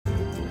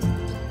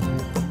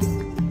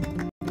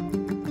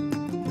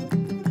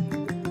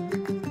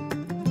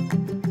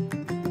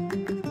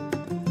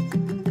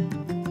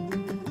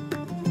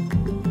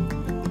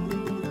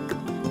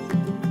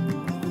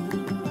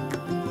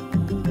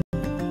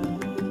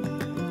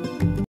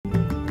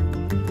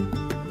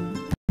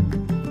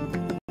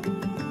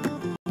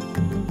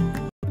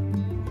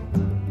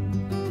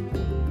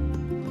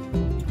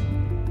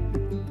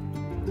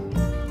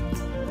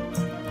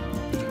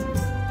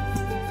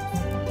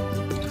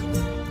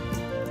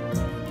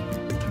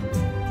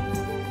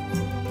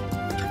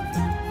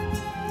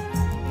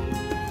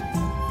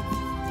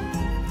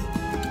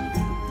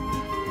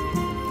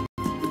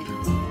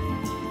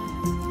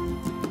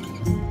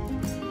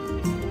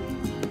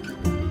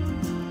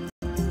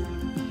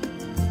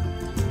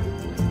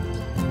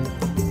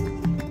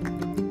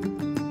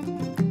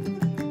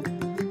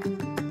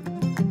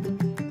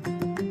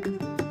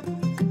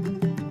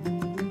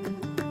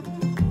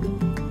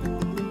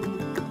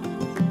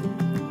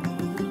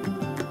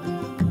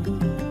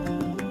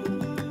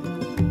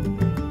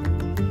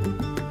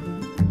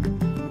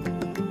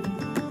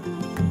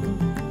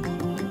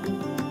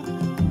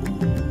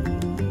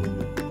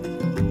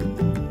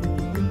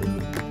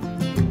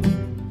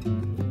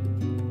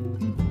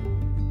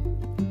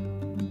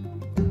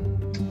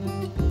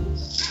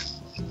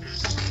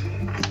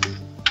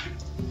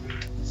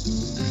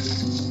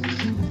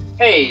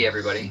Hey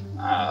everybody.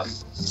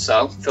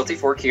 So Philthy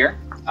Fork here.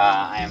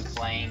 I am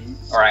playing,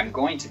 or I'm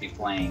going to be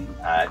playing,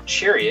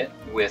 Chariot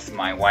with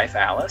my wife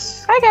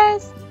Alice. Hi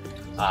guys.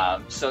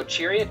 So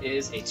Chariot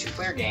is a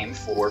two-player game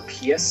for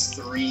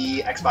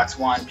PS3, Xbox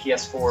One,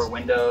 PS4,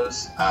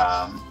 Windows,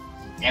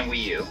 and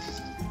Wii U.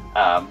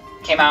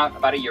 Came out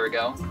about a year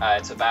ago.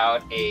 It's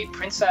about a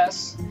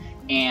princess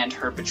and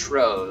her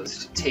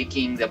betrothed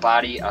taking the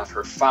body of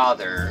her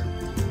father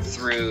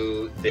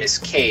through this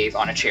cave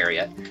on a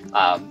chariot,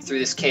 through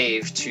this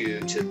cave to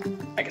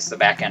I guess the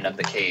back end of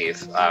the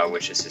cave,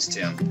 which is his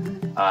tomb.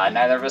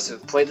 Neither of us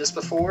have played this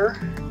before,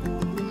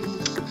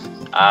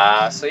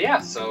 so yeah,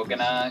 so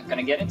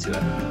gonna get into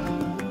it.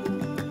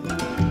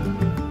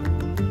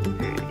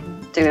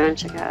 Do we want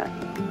to check out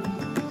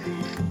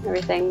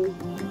everything?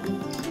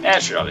 Yeah,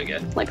 it should all be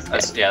good. Looks good.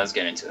 Let's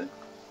get into it.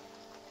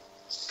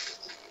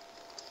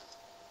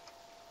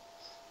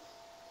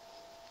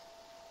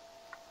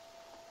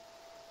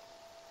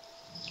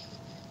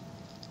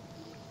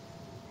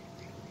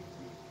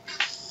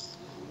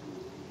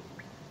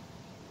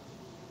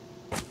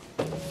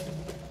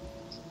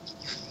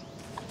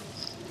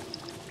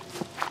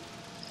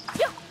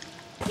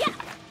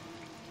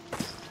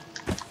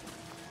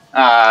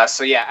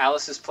 So yeah,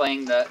 Alice is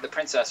playing the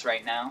princess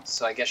right now,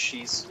 so I guess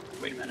she's...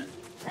 Wait a minute.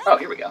 Oh,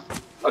 here we go.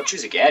 Oh,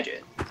 choose a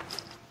gadget.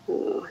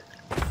 Ooh.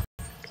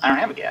 I don't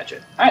have a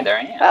gadget. Alright, there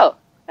I am. Oh.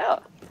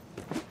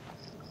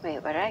 Wait,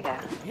 where did I go?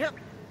 Yep.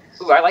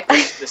 Ooh, I like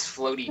this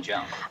floaty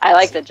jump. I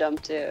like the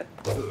jump too.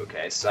 Ooh,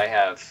 okay, so I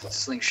have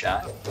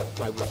slingshot.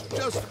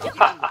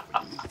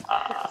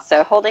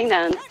 So holding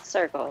down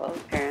circle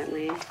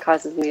apparently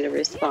causes me to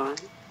respawn.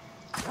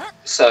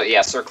 So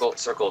yeah, circle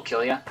will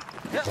kill ya.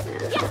 Yeah.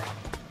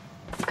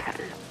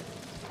 Okay.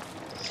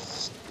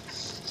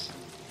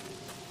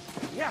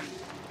 Yeah.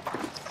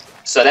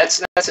 So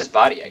that's his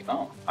body.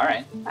 Oh, all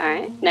right. All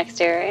right.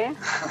 Next area.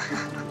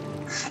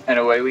 And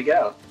away we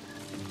go.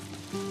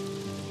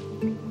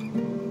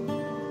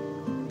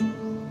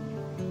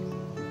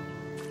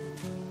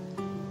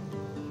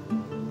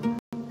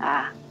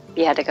 Ah,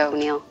 you had to go,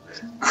 Neil.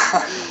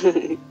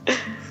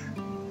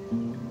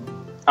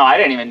 Oh, I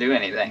didn't even do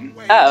anything.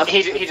 Oh.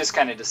 He just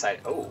kind of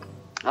decided. Oh.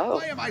 Oh.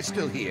 Why am I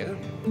still here?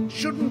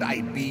 Shouldn't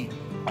I be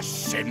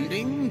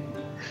ascending?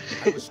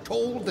 I was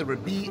told there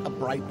would be a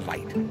bright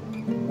light.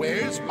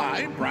 Where's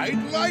my bright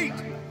light?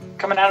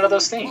 Coming out of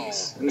those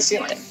things in the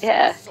ceiling.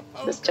 Yeah,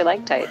 Mr.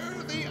 Lactite.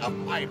 Worthy of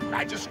my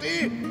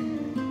majesty.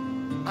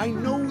 I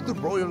know the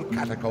royal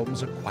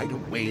catacombs are quite a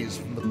ways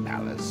from the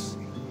palace.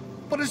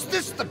 But is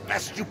this the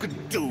best you can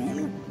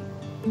do?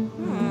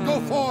 Go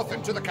forth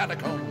into the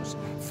catacombs.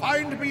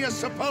 Find me a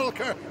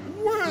sepulchre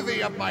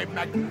worthy of my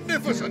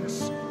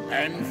magnificence,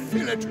 and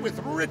fill it with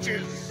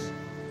riches.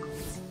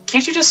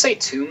 Can't you just say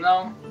tomb,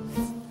 though?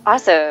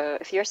 Also,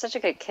 if you're such a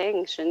good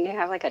king, shouldn't you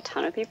have like a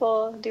ton of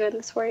people doing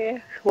this for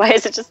you? Why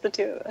is it just the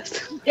two of us?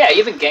 Yeah,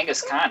 even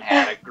Genghis Khan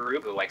had a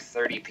group of like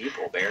 30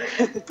 people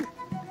buried.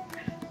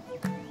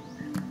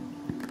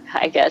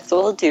 I guess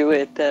we'll do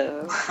it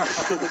though.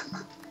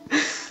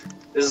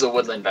 This is a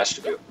woodland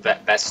vestibule.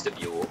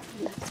 Vestibule.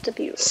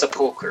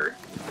 Sepulcher.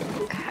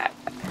 Okay.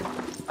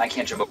 I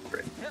can't jump over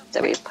it.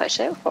 So we push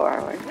it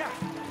forward.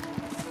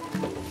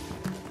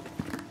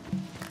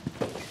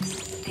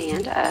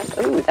 And up.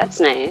 Ooh, that's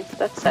nice.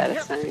 That's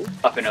satisfying.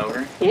 Up and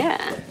over.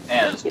 Yeah.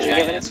 And those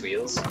giant ass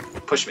wheels.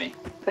 Push me.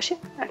 Push it.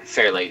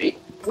 Fair lady.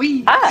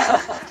 Whee!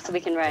 Ah! So we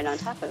can ride on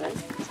top of it.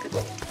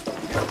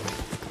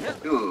 That's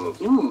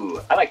good.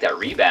 Ooh, I like that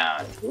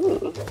rebound.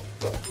 Ooh.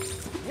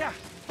 Yeah.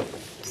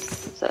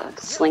 It's a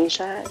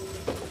slingshot.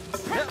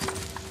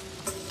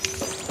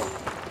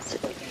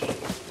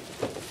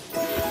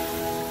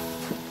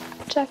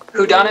 Checkpoint.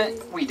 Who done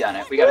it? We done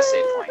it. We got a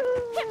save point.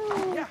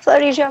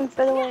 Floaty jump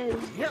for the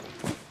win. Yep.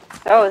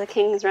 Oh, the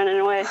king's running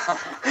away.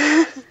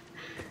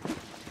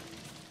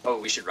 Oh,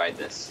 we should ride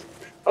this.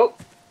 Oh,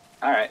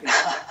 alright.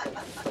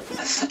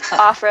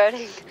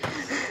 Off-roading.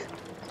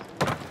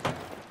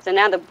 So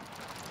now the...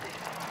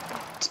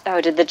 Oh,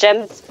 did the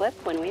gems flip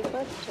when we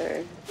flipped,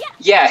 or...?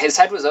 Yeah, his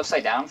head was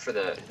upside down for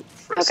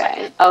a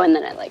second. Oh, and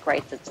then it, like,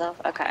 rights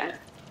itself? Okay.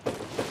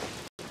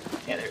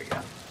 Yeah, there we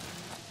go.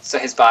 So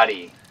his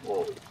body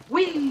will...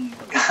 Whee!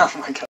 Oh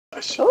my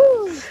gosh.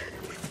 Ooh.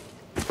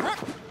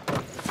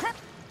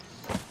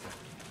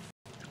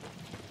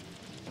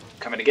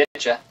 Coming to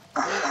get ya.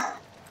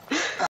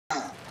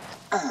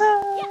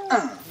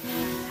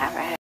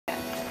 Alright.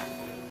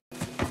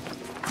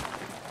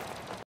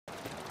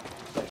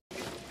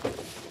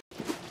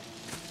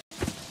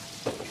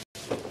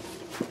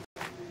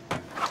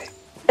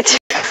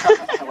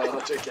 Well,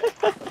 it's okay.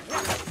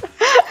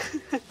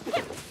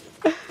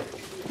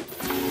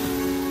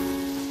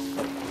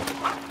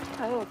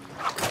 Oh.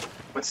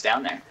 What's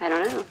down there? I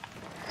don't know.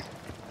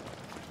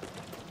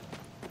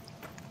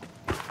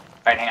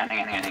 Alright,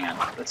 hang on.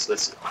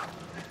 Let's...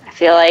 I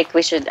feel like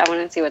we should... I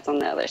want to see what's on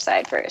the other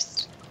side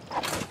first.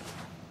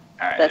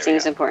 Alright, that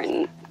seems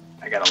important.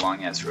 I got a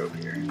long ass rope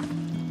here.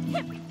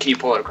 Can you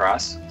pull it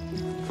across?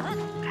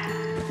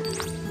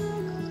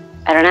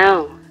 I don't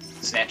know.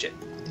 Snatch it.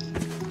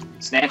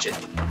 Snatch it.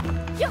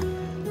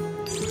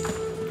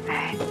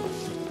 Alright.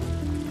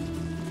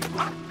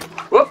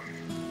 Whoop.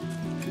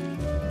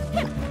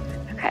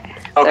 Okay.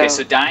 Okay,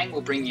 so dying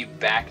will bring you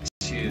back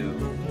to...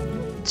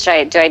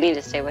 do I need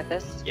to stay with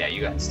this? Yeah,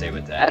 you gotta stay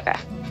with that. Okay.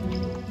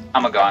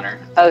 I'm a goner.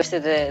 Oh, so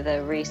the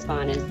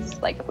respawn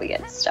is like if we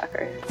get stuck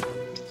or...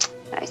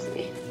 I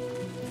see.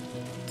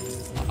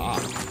 Ah,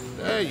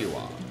 there you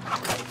are.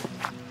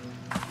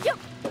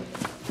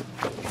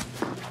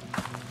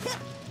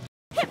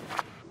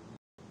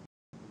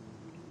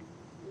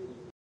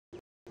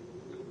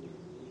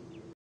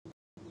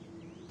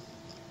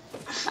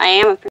 I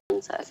am a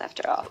princess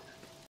after all.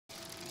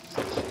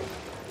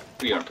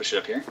 You wanna push it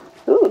up here?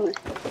 Ooh.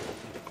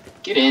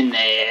 Get in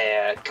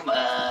there. Come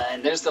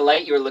on. There's the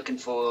light you were looking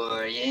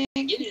for. Yeah,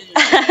 get in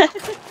there.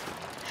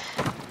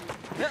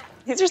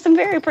 These are some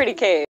very pretty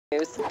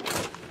caves.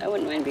 I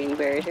wouldn't mind being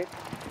buried here.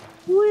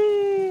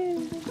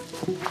 Woo!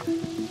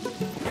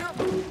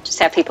 Just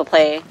have people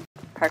play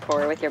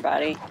parkour with your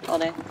body all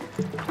day.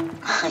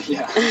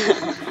 Yeah.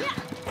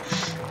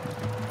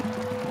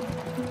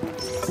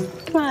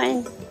 Come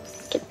on.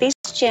 Get these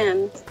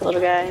gems,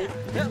 little guy.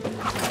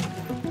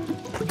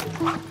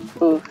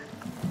 Ooh.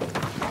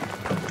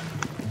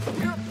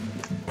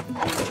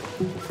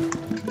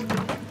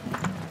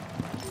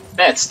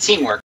 That's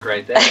teamwork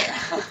right there.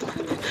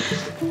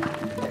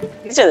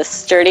 These are the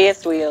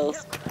sturdiest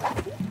wheels.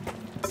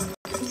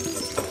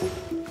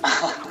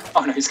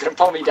 Oh no, he's gonna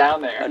pull me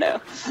down there. Oh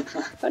no.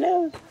 Oh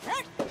no.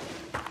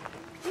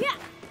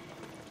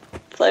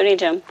 Floaty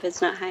jump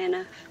is not high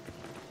enough.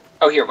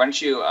 Oh, here, why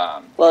don't you,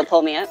 Will it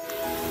pull me up?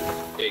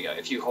 there you go.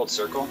 If you hold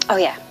circle, Oh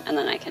yeah, and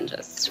then I can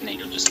just... and then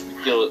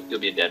you'll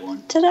be a dead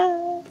one.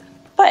 Ta-da!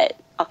 But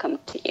I'll come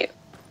to you.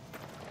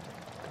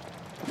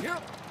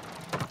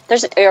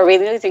 Are we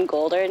losing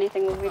gold or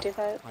anything when we do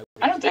that?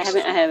 I don't think I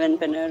so. haven't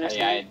been noticing.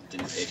 Yeah, I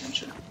didn't pay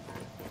attention.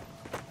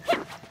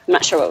 I'm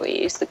not sure what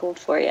we use the gold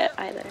for yet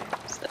either,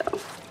 so...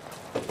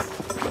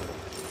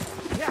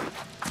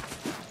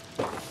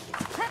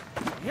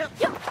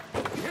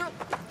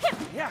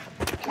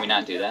 Can we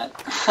not do that?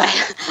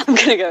 I'm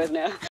gonna go with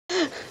no.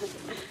 I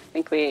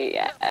think we...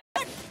 yeah.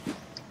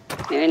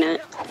 Maybe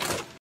not.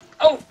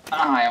 Oh!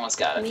 I almost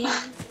got it.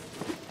 Man.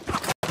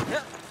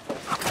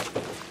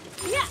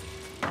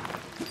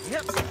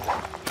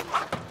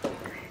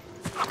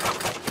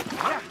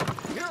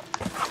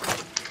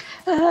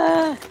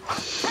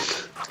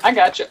 I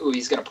got you. Ooh,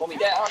 he's gonna pull me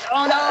down.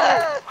 Oh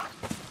no!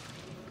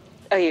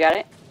 Oh, you got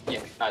it?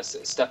 Yeah,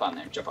 step on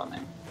there. Jump on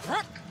there.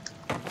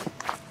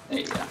 There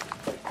you go.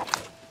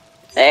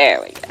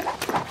 There we go.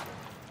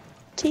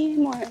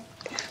 Teamwork.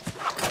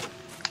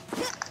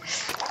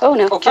 Oh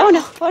no! Okay. Oh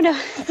no! Oh no!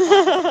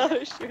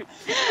 Oh shoot!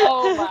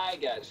 Oh my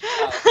gosh.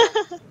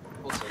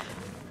 Full circle.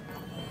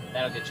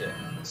 That'll get you.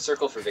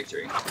 Circle for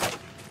victory.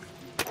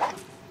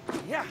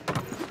 Yeah.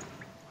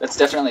 That's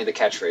definitely the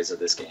catchphrase of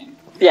this game.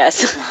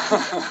 Yes.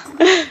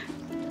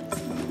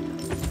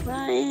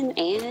 Run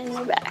and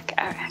we're back.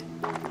 Alright.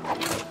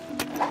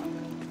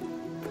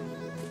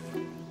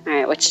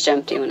 Alright, which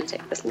jump do you want to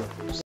take? This one?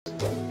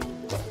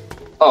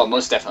 Oh,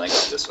 most definitely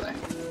go this way.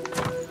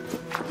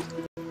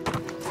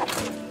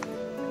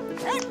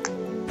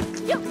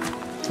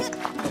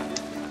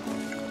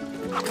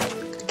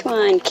 Come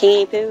on,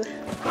 Kingy Poo.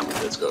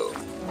 Let's go.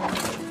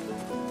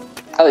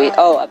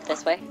 Oh, up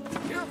this way?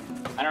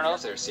 I don't know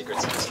if there are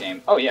secrets in this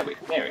game. Oh yeah,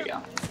 there we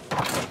go.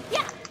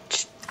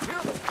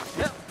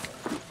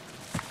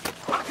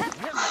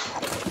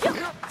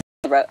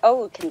 The rope.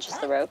 Oh, can just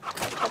the rope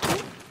touch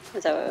me?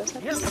 Is that what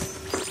it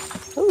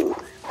was? Ooh,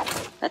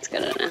 that's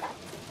good enough.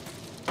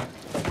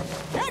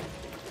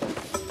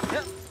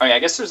 Oh yeah, I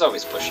guess there's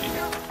always pushing.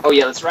 Oh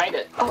yeah, let's ride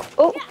it. Oh,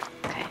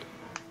 okay.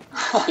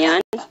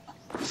 Yawn.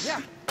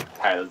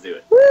 Alright, let's do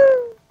it.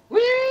 Woo!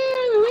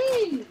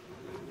 Woo!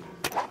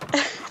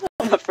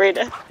 I'm afraid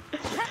to.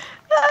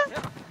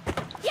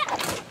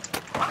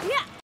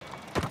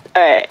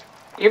 Alright.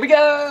 Here we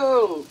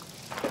go!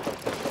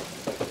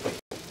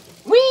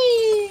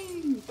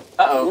 Whee!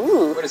 Uh-oh.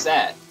 Ooh. What is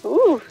that?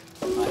 Ooh.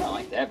 I don't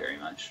like that very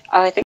much.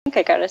 Oh, I think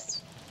I got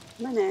us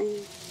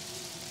money.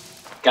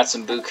 Got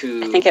some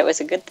buku. I think it was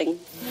a good thing.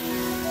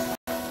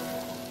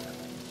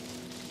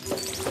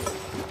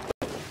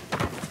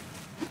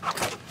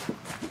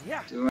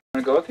 Do we want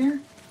to go up here?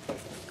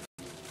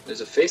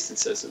 There's a face that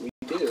says that we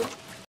do.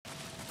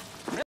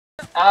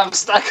 I'm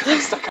stuck. I'm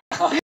stuck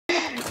on.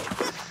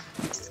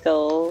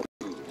 Skull.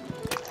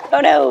 Oh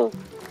no!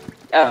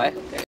 Oh, I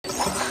hope there is.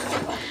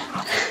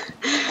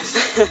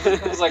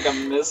 It was like a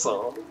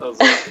missile. That was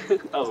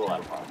a lot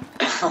of fun.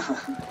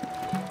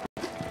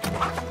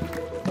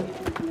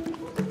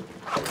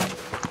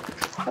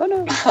 Oh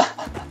no!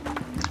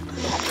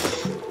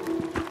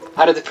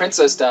 How did the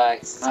princess die?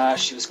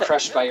 She was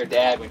crushed by her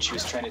dad when she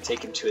was trying to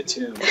take him to a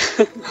tomb.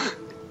 There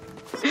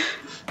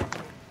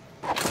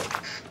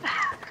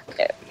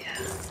we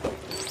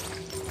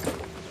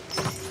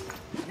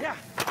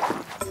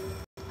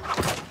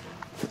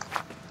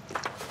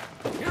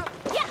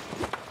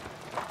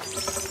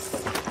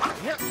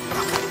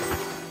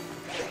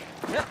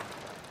go.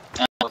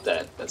 What the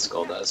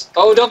skull does.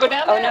 Oh, don't go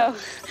down Oh there! no.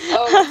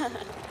 Oh.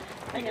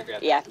 I can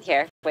grab Yeah,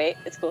 here. Wait,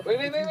 it's cool. Wait.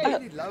 I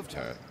really loved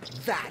her.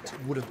 That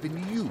would have been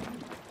you.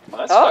 Well,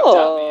 that's fucked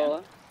up,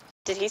 man.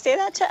 Did he say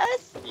that to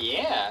us?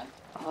 Yeah.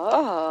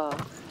 Oh.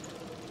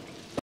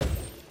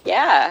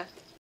 Yeah.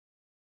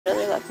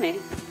 Really love me.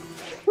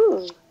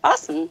 Ooh,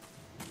 awesome.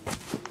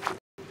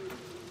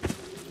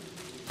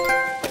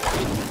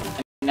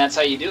 And that's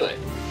how you do it.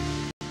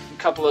 A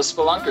couple of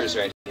spelunkers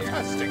right here.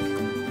 Fantastic.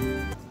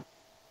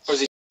 Or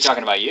is he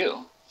talking about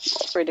you?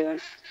 What we're doing.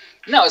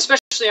 No,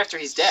 especially after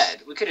he's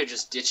dead. We could have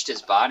just ditched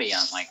his body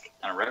on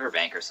a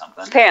riverbank or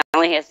something.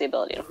 Apparently he has the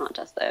ability to haunt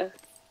us, though.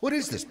 What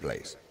is this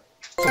place?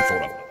 Some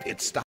sort of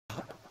pit stop?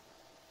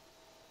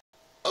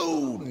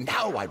 Oh,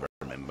 now I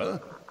remember.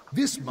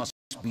 This must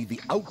be the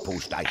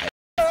outpost I had.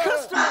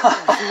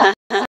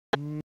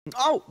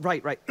 Oh,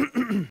 right.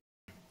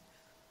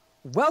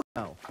 Well,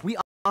 we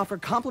offer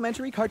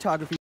complimentary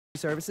cartography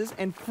services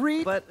and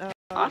free, but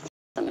Awesome.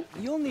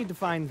 you'll need to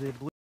find the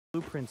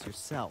blueprints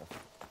yourself.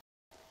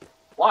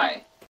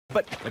 Why?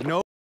 But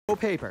no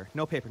paper.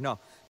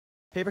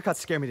 Paper cuts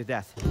scare me to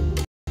death.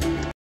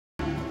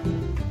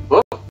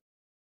 Whoa.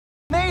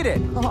 Made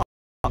it! Oh,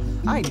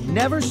 I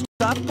never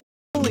stop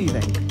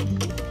believing.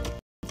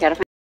 Gotta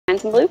find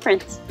some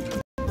blueprints.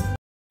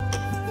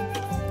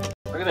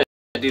 Look at that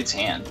dude's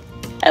hand.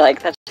 I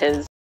like that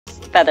his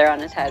feather on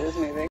his head is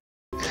moving.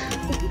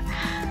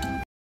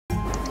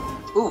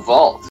 Ooh,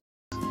 vault.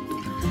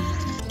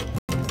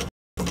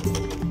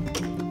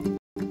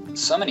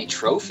 So many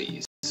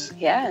trophies.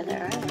 Yeah,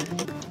 there are.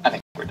 I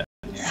think we're done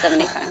here.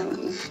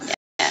 75.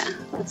 Yeah,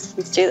 let's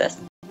do this.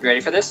 You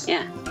ready for this?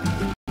 Yeah.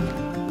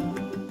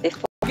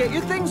 Get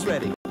your things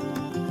ready.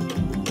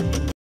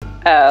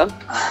 Oh.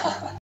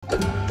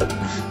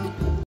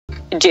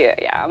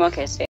 Yeah, I'm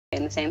okay staying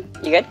the same.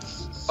 You good?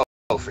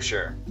 Oh, for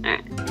sure.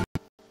 Alright.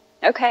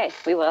 Okay,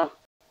 we will.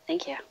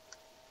 Thank you.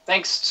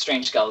 Thanks,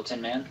 strange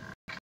skeleton man.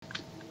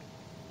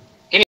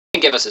 He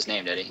didn't give us his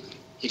name, did he?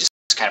 He just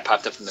kind of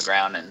popped up from the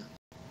ground and...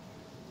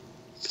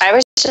 I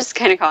was just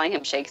kind of calling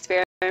him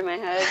Shakespeare in my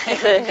head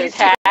because of his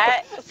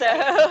hat,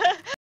 so...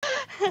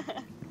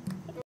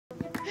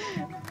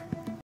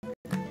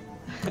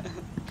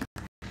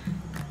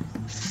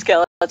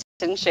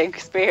 Skeleton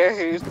Shakespeare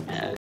who...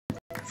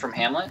 From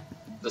Hamlet?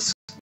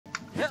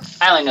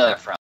 I only know that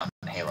from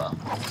Halo.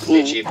 The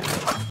achievement.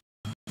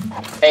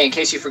 Hey, in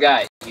case you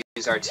forgot,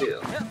 use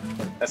R2.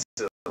 That's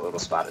what the little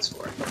spot is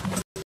for.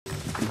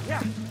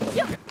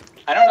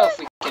 I don't know if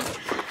we can...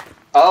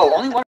 Oh,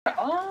 only one...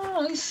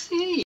 Oh, I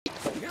see.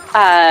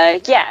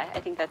 Yeah, I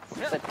think that's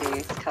what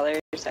these colors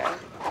are.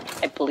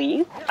 I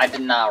believe. I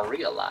did not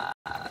realize.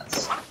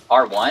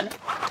 R1?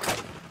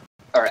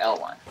 Or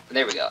L1?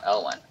 There we go,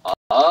 L1.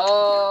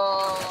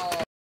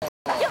 Oh!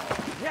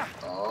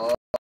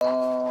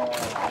 Oh.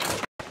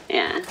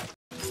 Yeah.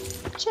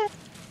 Check.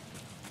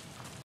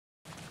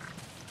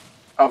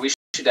 Oh, we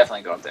should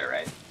definitely go up there,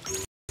 right?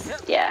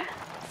 Yeah.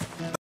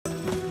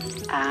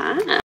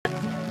 Ah.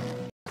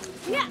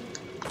 Yeah.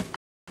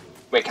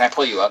 Wait, can I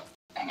pull you up?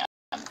 Hang on.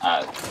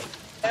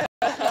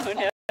 Oh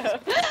no.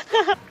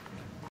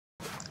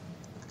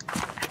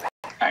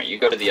 Alright, you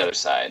go to the other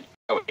side.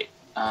 Oh, wait.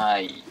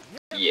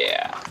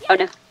 Yeah. Oh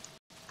no.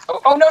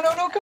 Oh, no,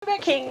 come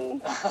back!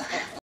 King.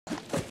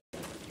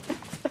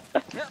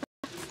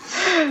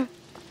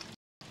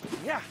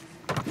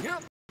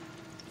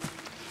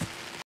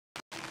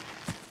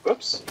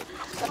 Whoops.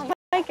 Oh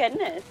my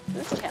goodness,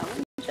 this is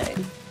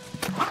challenging.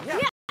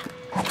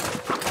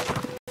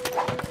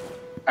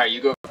 Alright,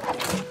 you go.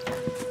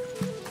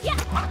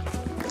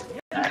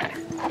 Okay.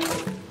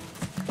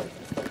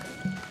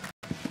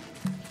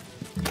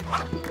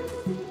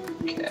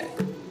 Okay.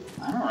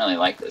 I don't really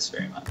like this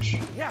very much.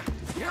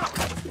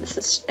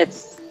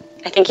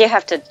 I think you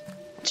have to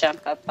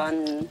jump up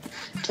on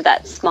to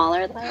that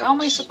smaller ledge. How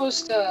am I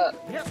supposed to...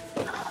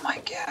 Oh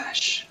my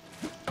gosh.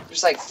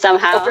 There's like...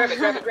 Somehow. Oh, grab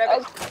it.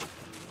 Oh.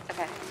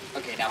 Okay.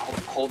 Okay, now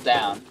hold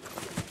down.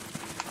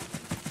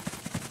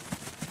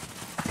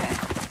 Okay.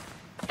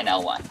 And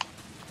L1.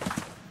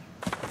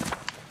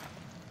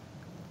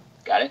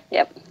 Got it?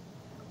 Yep.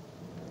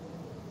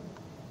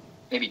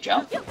 Maybe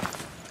jump?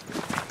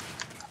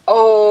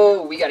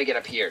 Oh, we gotta get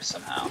up here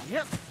somehow.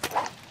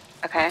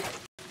 Okay.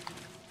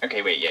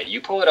 Okay, wait, yeah,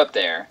 you pull it up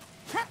there.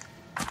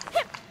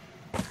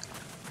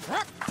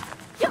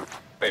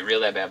 Wait, reel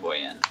that bad boy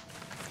in.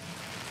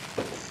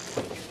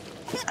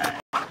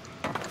 Alright.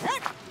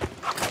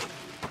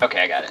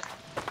 Okay, I got it.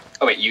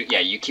 Oh wait,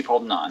 you keep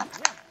holding on.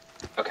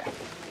 Okay.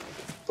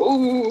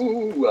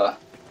 Ooh!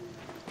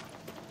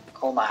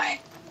 Oh my.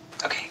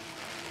 Okay.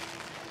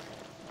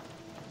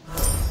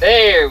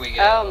 There we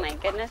go. Oh my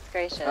goodness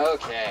gracious.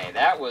 Okay,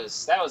 that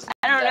was. I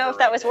don't know if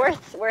that was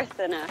worth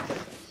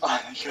enough. Oh,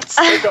 you would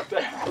stick up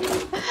there.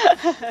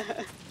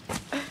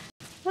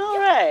 All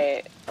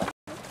right.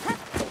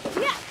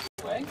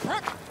 Way? Or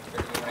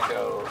do you want to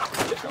go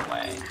a different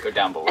way? Go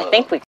down below. I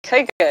think we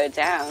could go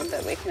down,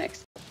 but we can.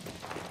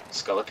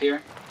 Skull up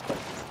here?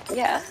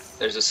 Yeah.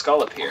 There's a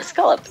skull up here.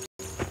 Scallop.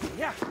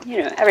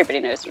 You know,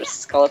 everybody knows what a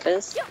scallop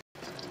is.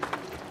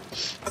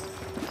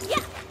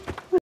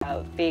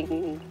 about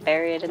being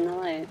buried in the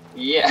light.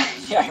 Yeah,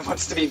 yeah, he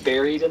wants to be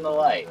buried in the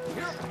light.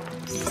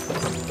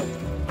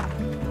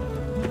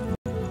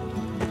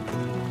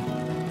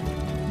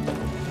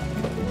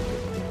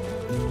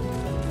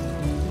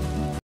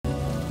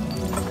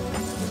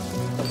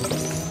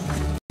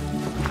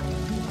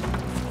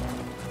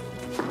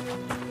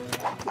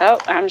 Oh,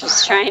 I'm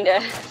just trying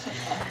to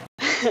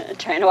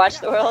trying to watch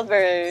the world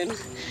burn.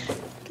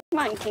 Come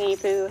on,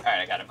 Kingy Poo.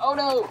 Alright, I got him. Oh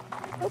no!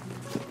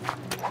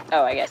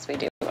 Oh, I guess we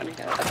do want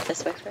to go up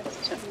this way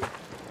first. Don't we?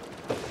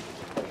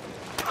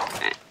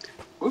 Alright.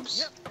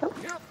 Oops. Oh.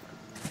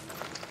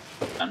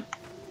 Done.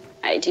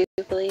 I do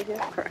believe you're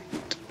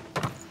correct.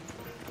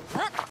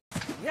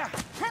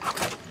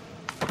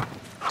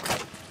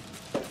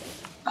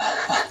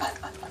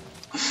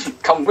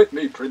 Come with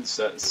me,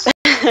 princess.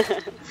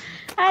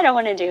 I don't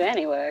want to do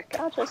any work.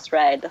 I'll just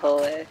ride the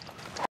whole way.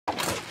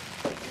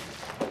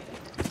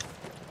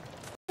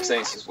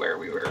 This is where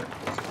we were.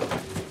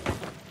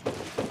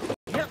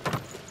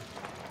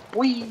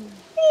 Whee!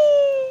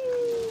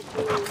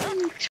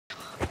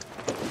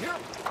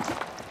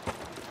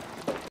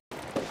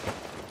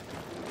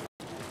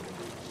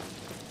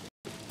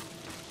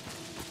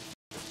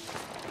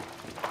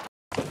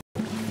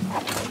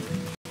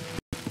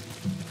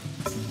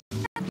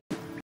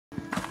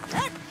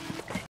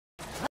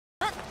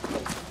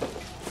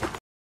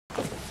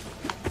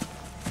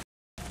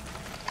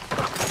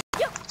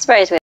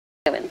 Surprised we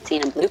haven't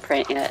seen a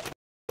blueprint yet.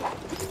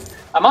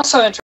 I'm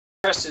also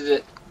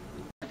interested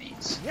in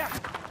these.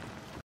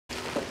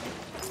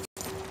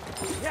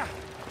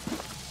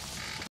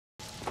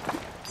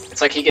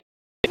 It's like he gets.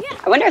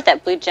 I wonder if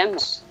that blue gem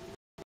was...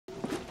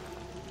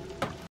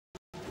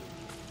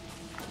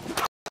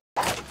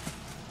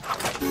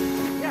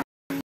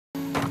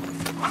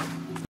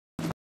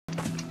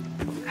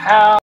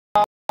 How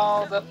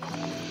the.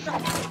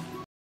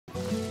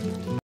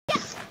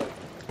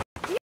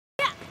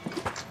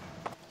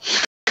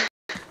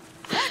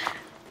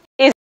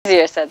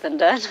 Easier said than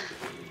done.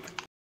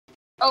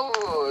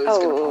 Oh, it's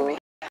gonna pull me.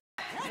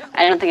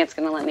 I don't think it's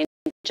gonna let me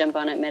jump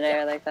on it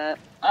midair like that.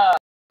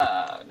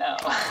 No.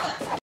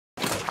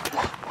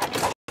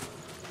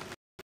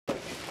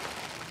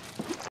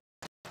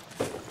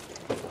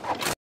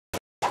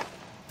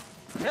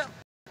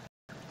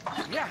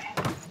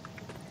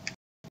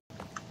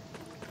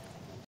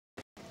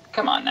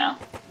 Come on now.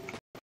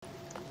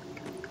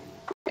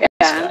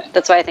 Yeah,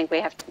 that's why I think we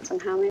have to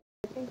somehow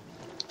maybe.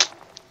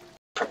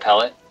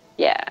 Propel it?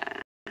 Yeah.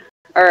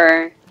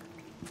 Or...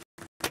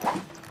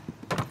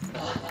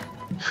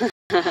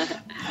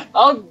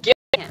 I'll get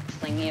I can't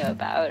fling you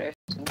about or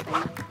something.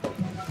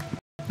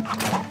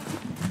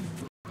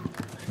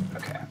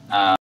 Okay,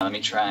 let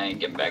me try and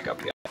get back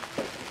up here.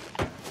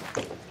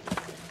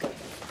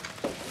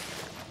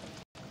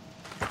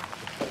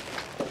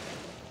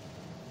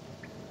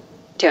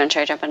 Do you want to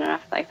try jumping it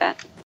off like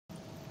that?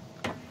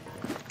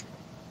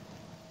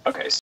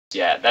 Okay, so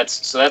yeah,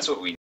 that's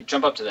what we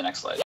jump up to the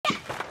next ledge.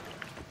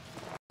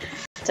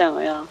 Don't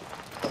we all?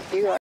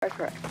 You are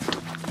correct.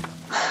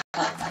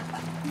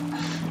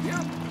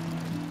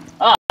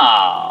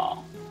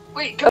 Oh,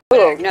 wait, go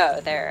Oh, back. no,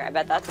 there. I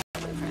bet that's a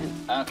blueprint.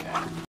 Okay.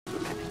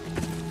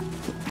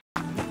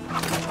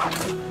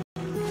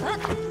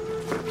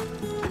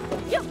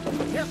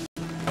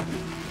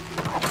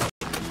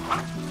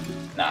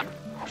 Nah,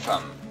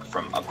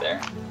 from up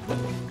there.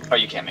 Oh,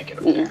 you can't make it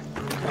up there.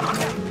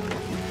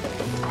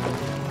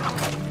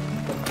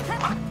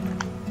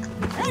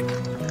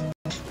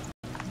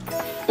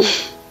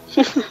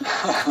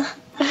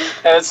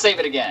 Hey, let's save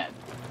it again.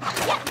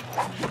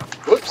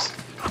 Whoops.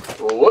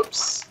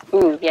 Whoops.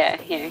 Ooh, yeah,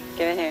 here.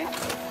 Give it here.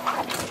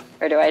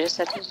 Or do I just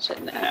have to...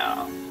 No.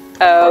 No.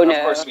 Oh, no.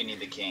 Of course we need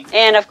the king.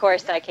 And of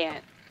course I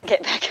can't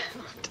get back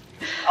out.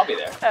 I'll be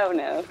there. Oh,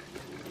 no.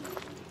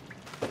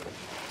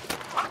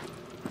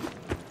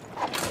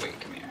 Wait,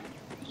 come here.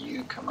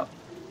 You come up.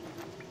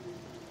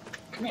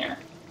 Come here.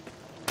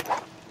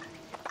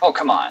 Oh,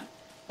 come on.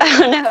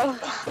 Oh, no.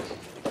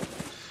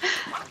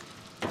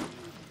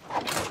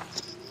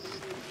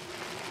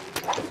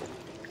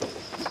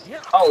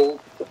 Oh.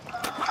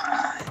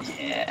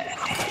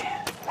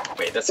 Yeah.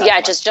 Wait, that's not Yeah,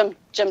 much. just jump.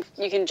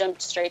 You can jump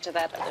straight to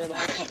that other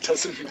ledge. It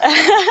doesn't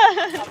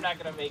matter. I'm not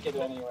gonna make it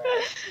anywhere.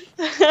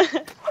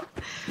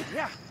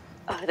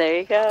 Oh, there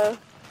you go.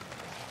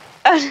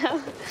 Oh,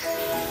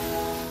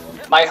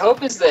 no. My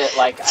hope is that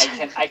like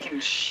I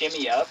can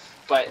shimmy up,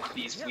 but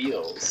these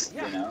wheels,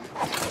 you know.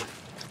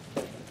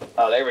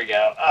 Oh, there we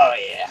go. Oh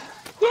yeah.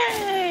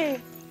 Yay!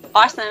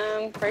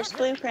 Awesome. First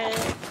blueprint.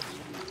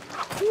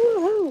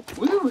 Woo-hoo.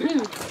 Woo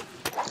woo.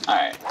 All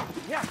right.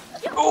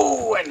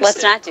 Oh, I missed Let's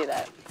it. not do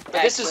that.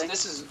 But this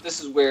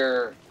is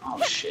where. Oh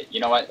shit! You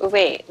know what? Oh,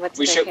 wait, what's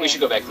We through should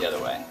go back the other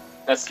way.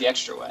 That's the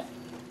extra way.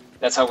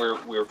 That's how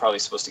we were probably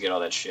supposed to get all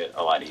that shit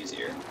a lot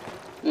easier.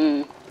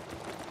 Mm.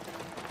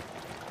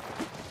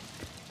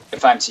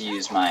 If I'm to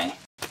use my.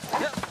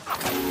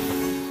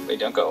 Wait,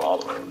 don't go all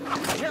the way over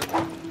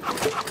there.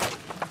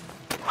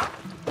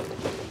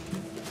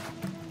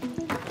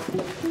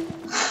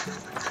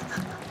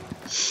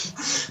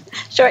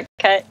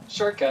 Shortcut.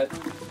 Shortcut.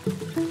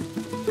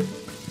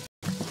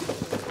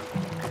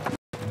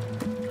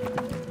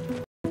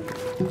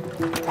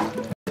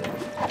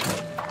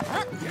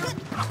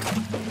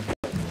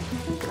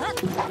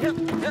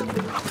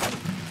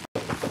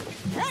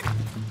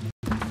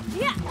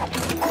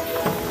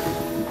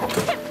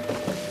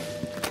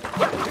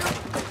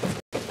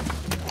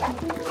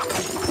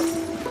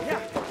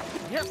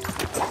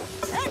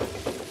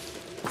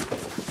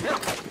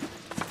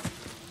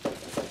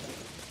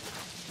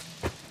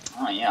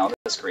 Oh yeah, all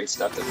this great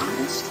stuff that we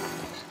missed.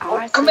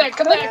 Oh, Come back,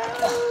 come back!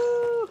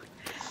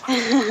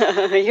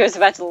 He was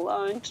about to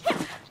launch.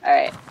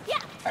 Alright.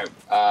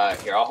 Alright,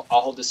 here, I'll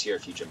hold this here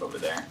if you jump over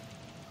there.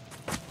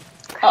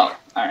 Oh,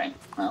 alright.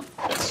 Well,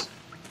 that's...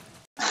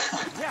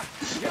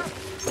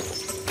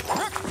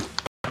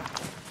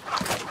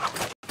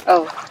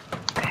 Oh.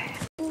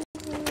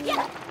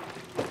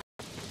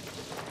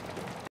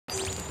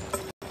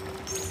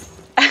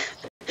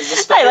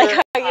 I like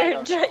how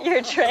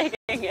you're dragging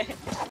it.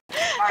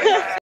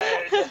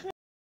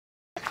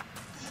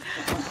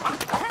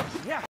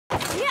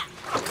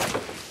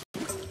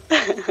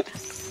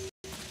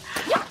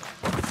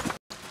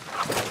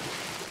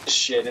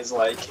 Shit is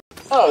like,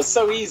 oh, it's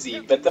so easy,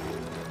 but the...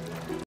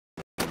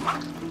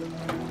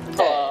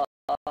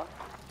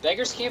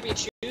 Beggars can't be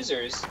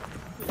choosers.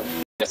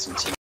 Got some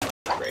team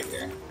right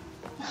here.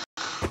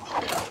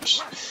 Oh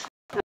gosh.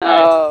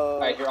 Oh.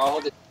 Alright, here, I'll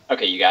hold it.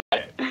 Okay, you got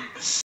it.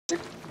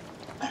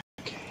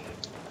 Okay.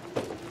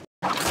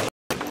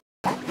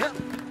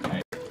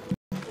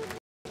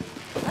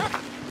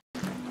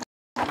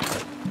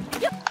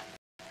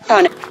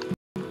 Oh no.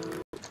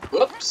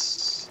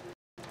 Whoops.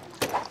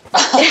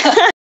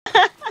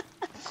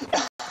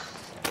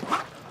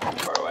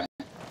 Far away.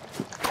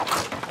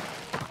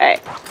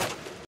 Alright.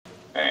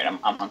 Alright,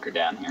 I'm hunkered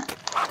down here.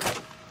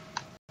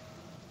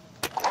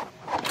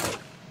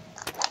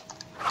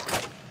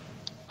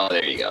 Oh,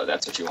 there you go.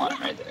 That's what you wanted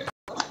right there.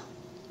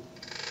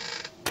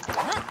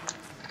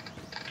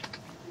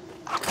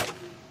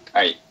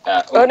 Alright,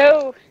 Oh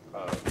no!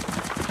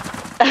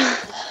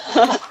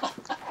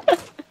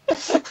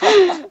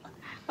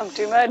 I'm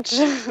too much.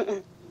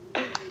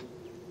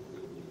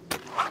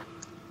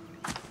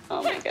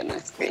 Oh my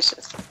goodness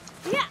gracious.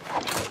 Yeah.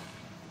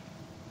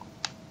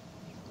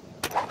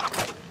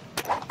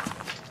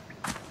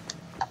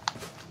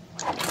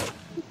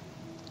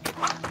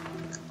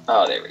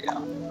 Oh, there we go.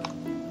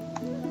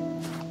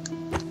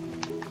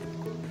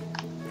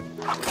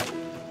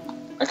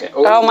 Okay.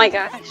 Oh my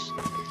gosh.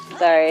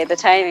 Sorry, the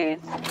timing.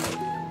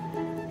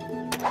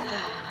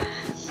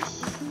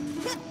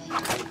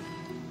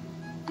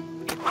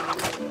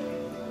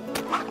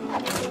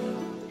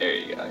 There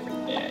you go.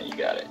 Yeah, you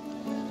got it.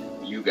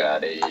 You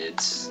got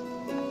it.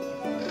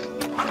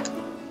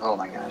 Oh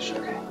my gosh,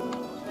 okay.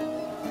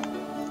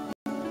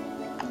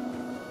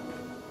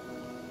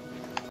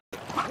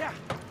 Yeah.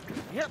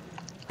 Yep.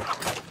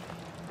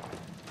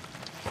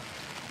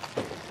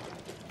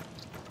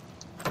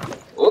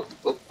 Whoop,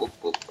 whoop, whoop,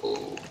 whoop,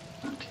 whoop.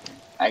 Okay.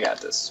 I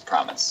got this,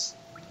 promise.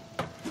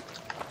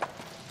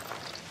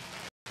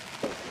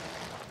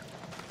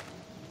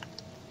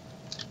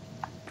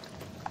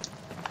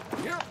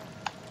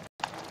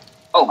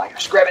 Oh my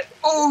gosh, grab it!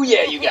 Oh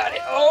yeah, you got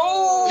it!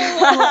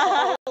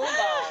 Oh!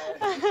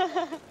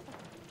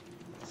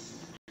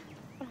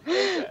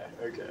 Okay,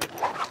 okay.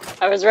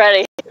 I was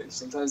ready.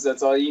 Sometimes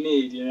that's all you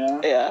need, you know?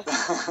 Yeah.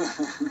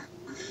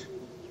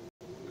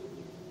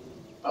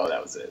 Oh, that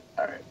was it.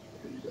 Alright,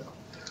 here you go.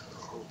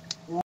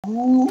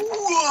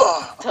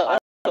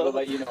 I will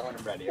let you know when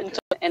I'm ready, okay?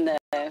 In the,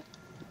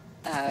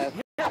 I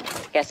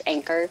guess,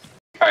 anchor.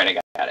 Alright, I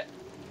got it.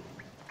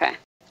 Okay.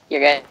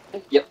 You're good?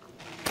 Yep.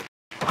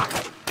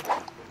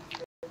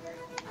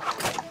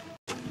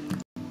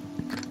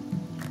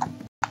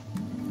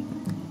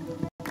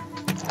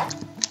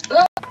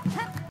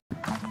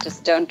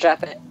 Just don't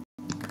drop it.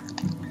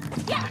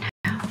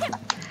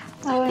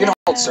 Oh, You can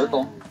hold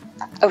circle.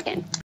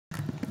 Okay.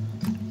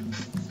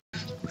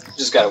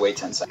 Just gotta wait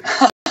 10 seconds.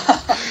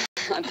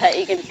 I bet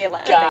you can feel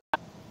that. God.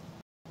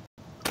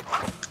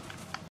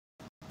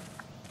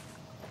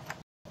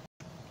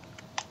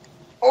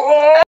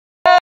 Oh!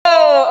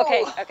 Oh,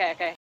 okay, okay,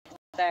 okay.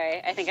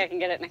 Sorry, I think I can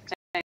get it next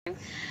time.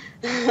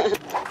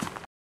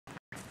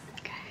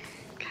 Okay,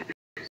 okay.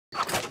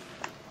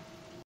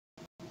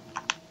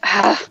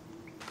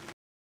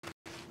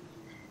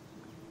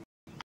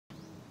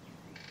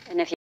 And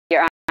if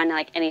you're on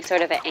like any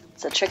sort of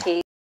it's a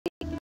tricky.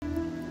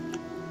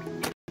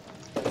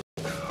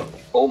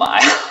 Oh my.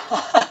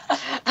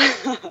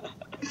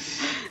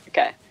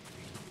 Okay.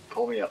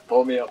 Pull me up,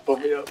 pull me up, pull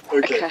me up.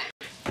 Okay. Okay.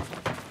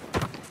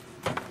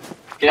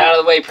 Get out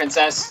of the way,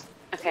 princess.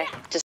 Okay.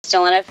 Just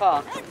don't let it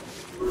fall.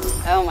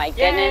 Oh my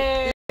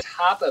goodness. Yay!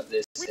 Top of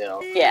this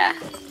hill. Yeah.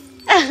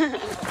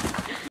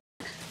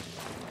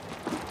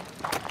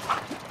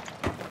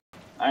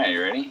 Alright,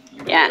 you ready?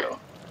 Here we Yeah. go.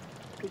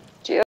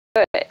 Do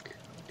it.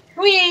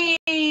 Whee!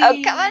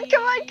 Oh, come on,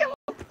 come on, come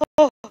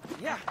on.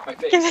 Yeah.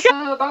 Okay, it's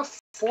about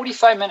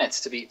 45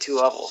 minutes to beat 2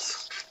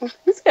 levels.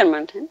 That's a good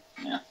mountain.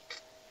 Yeah.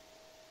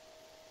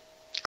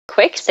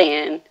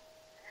 Quicksand.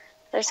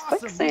 There's Awesome, we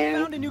quicksand.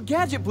 found a new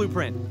gadget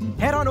blueprint.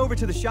 Head on over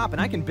to the shop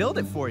and I can build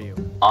it for you.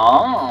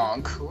 Oh,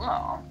 cool.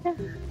 Yeah,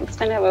 let's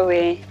find out what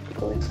we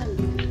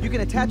found. You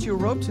can attach your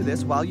rope to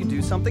this while you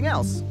do something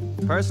else.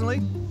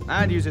 Personally,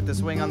 I'd use it to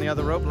swing on the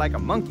other rope like a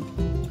monkey.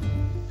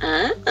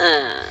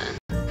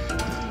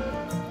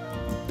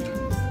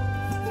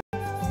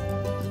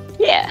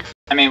 Yeah.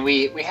 I mean,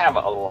 we have a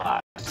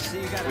lot. So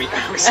you gotta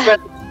We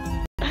spent.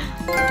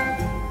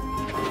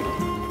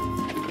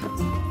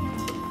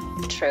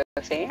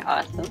 Trophy.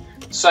 Awesome.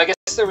 So I guess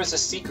there was a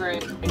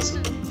secret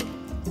exit,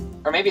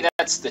 or maybe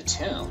that's the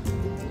tomb,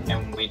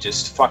 and we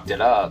just fucked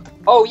it up.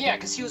 Oh yeah,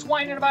 because he was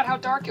whining about how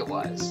dark it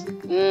was.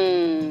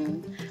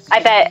 I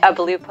bet a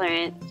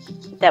blueprint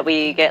that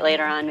we get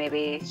later on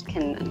maybe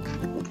can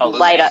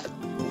light up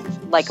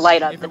If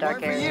the it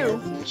dark weren't for areas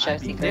you, and show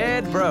I'd be secrets.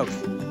 dead broke.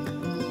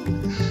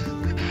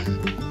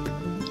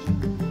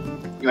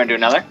 You want to do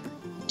another?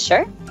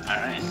 Sure. All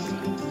right.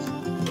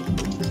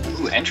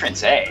 Ooh,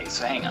 entrance A.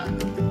 So hang on.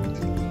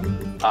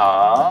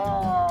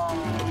 Oh.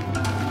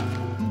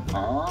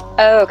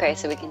 Oh, okay,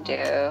 so we can do.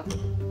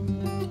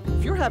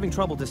 If you're having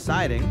trouble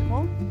deciding,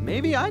 well,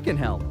 maybe I can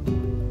help.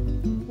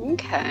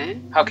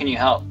 Okay. How can you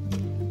help?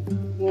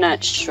 I'm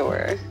not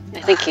sure.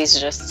 I think he's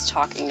just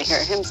talking to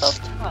hear himself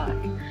talk.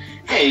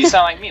 Hey, you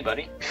sound like me,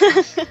 buddy.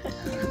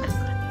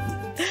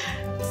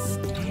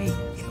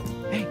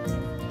 Hey.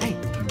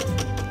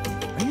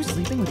 Are you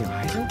sleeping with your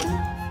eyes open?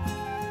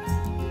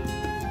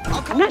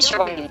 I'm not sure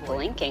why he's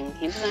blinking.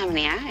 He doesn't have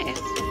any eyes.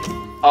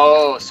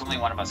 Oh, so only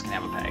one of us can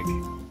have a peg.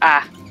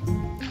 Ah.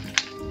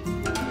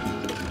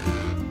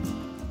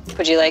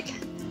 Would you like?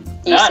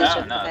 No, usage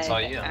of no, the it's bag?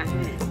 all you. Ah.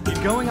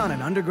 You're going on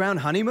an underground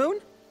honeymoon?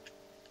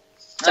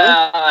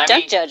 I Don't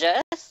mean, judge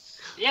us.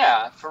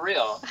 yeah, for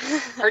real.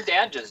 Her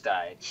dad just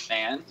died,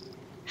 man.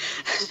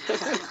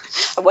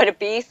 I want to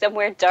be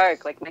somewhere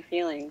dark, like my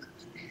feelings.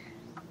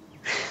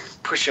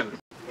 Push him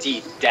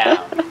deep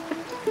down.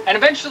 And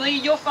eventually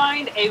you'll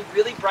find a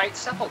really bright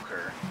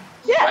sepulcher.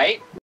 Yeah.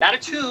 Right? Not a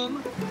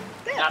tomb.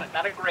 Yeah.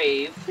 Not a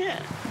grave. Yeah.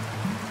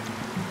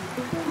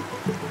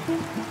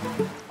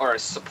 Or a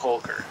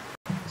sepulcher.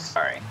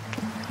 Sorry.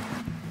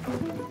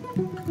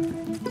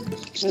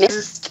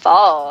 Mist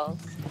Falls.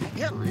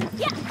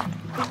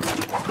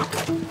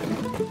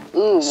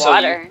 Ooh, So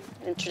water.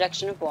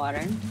 Introduction of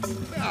water.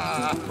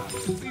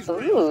 These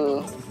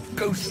Ooh.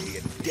 ghostly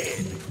and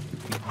dead.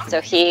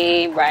 So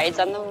he rides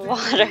on the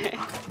water.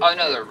 Oh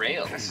no, they're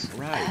rails.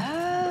 Right.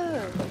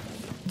 Oh.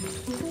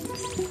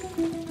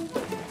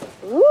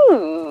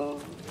 Ooh.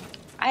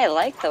 I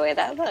like the way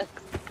that looks.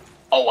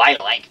 Oh, I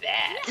like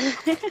that.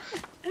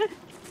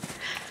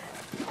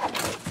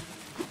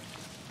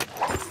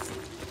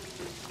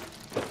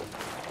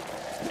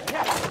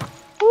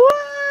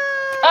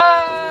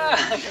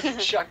 Ah!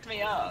 Chucked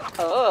me up.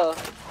 Oh.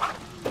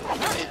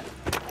 Man.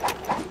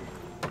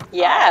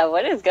 Yeah,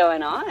 what is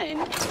going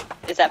on?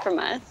 Is that from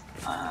us?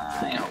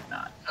 I hope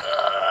not.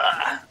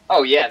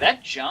 Oh yeah,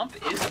 that jump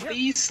is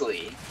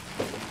beastly.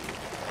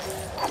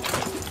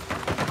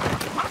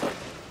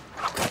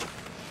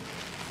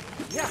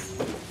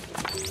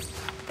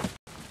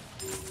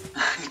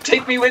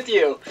 Take me with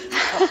you.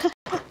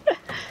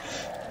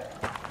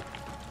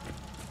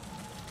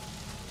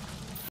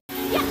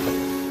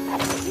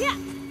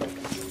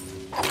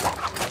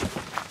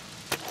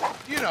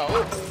 You know,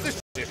 this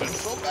isn't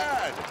so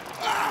bad.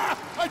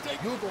 I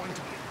think you're going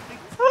to be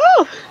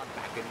Oh.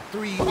 back in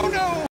 3. Oh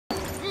no!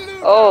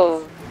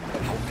 Oh.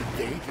 How did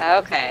they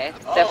Okay.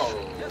 So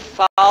Oh.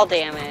 fall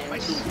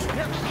damage.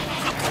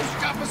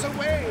 stop us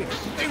away?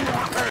 They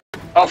want her.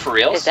 Oh, for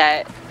real? Is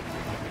that?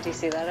 Do you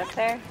see that up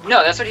there?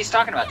 No, that's what he's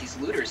talking about. These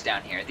looters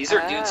down here. These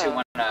are dudes who Oh.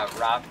 want to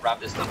rob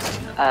this dude's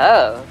casino.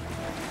 Oh.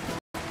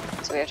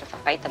 So we have to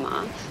fight them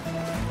off.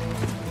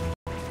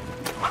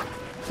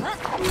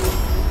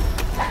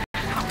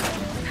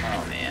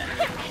 Oh man.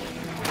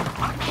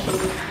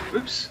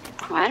 Oops.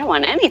 Well, I don't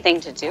want anything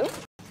to do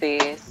with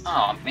these.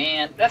 Oh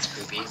man, that's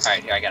poopy. All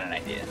right, here I got an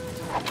idea.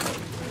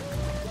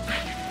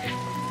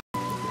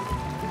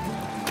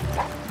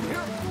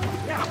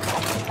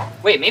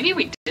 Wait, maybe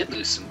we did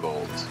lose some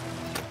gold.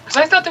 Because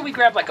I thought that we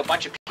grabbed like a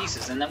bunch of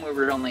pieces and then we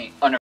were only.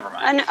 Oh, never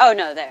mind. Oh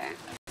no, there.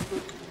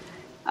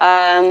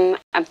 I'm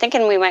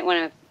thinking we might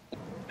want to.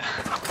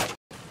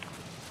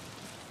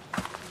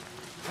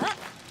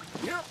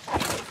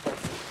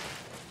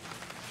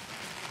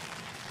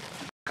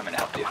 Coming to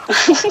help you. I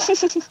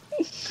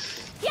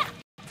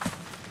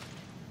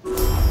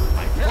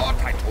thought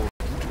I told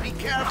you to be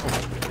careful.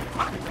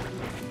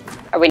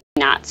 Are we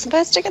not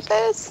supposed to get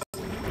this?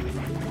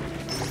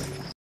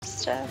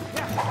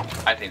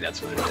 Stuff. I think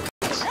that's what it is.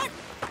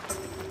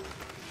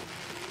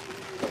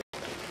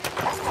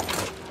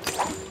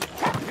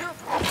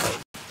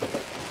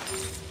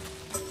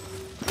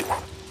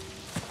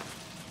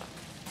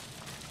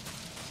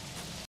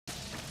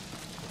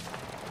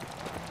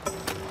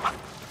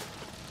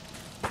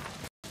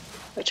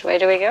 Which way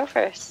do we go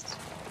first?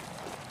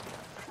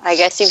 I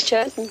guess you've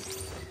chosen.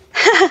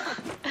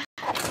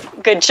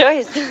 Good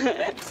choice.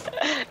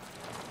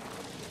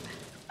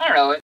 I don't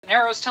know.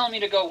 arrow's telling me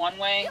to go one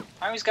way.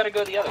 I always got to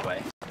go the other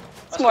way.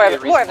 It's more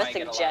of a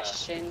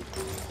suggestion.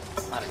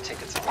 A lot of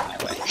tickets on my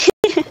way.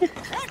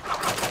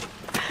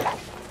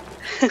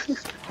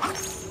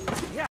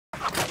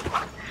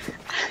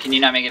 Can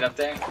you not make it up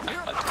there?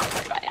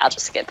 I'll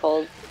just get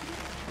pulled.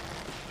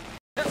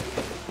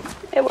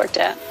 It worked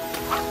out.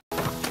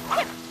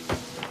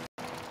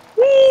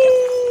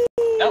 Whee!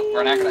 Nope,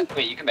 we're not gonna.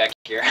 Wait, you come back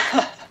here.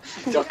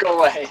 Don't go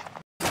away.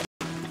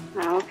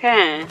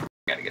 Okay.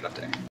 Gotta get up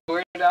there.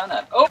 We're down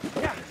that. Oh!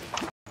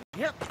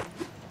 Yep.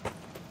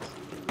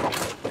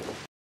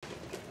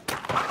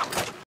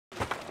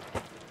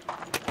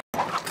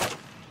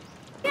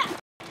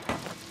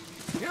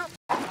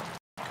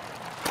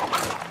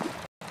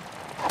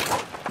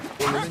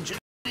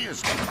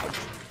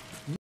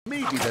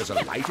 Maybe there's a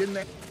light in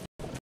there.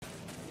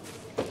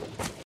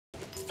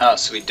 Oh,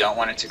 so we don't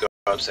want it to go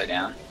upside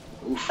down?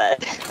 Oof.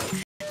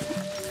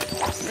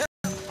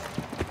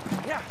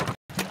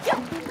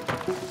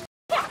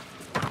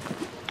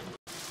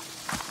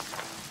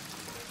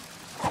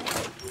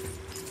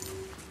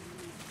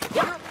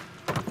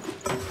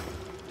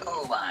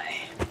 Oh my.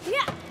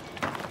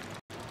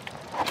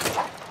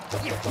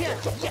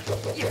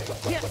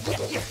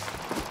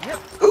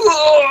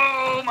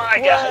 Oh my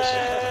gosh!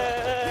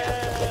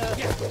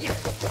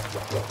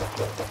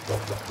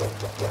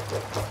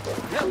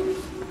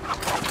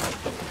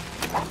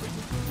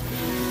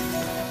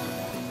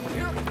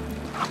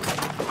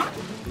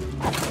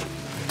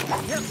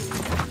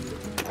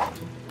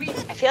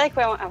 I feel like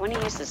I want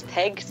to use this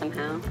peg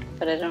somehow,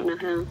 but I don't know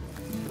how.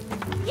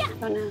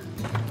 Oh no.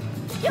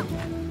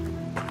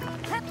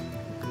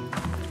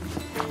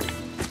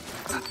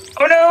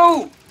 Oh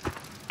no!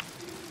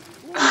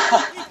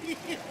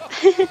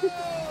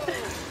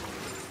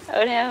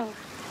 Oh no.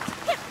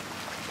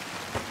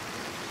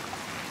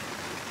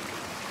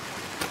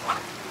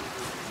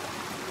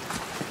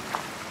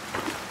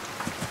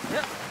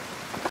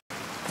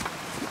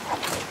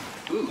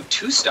 Ooh,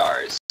 2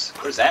 stars.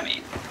 What does that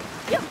mean?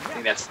 I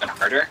think that's been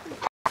harder.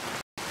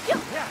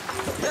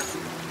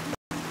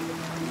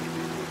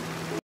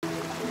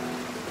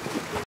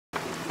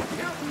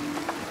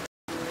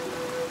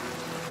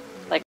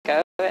 Let go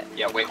of it.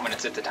 Yeah, wait when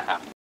it's at the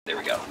top. There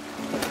we go.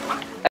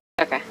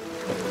 Okay.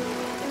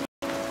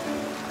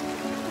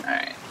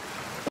 Alright.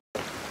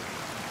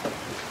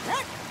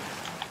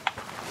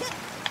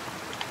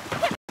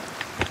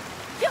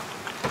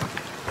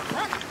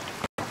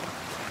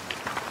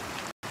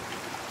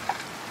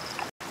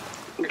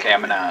 Okay,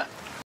 I'm gonna...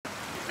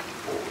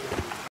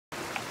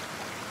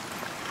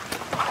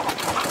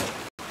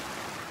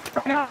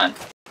 Come on.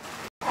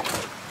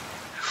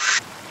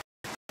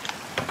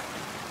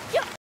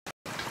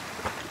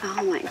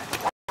 Oh my.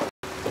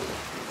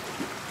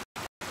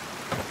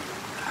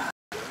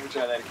 Let me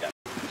try that again.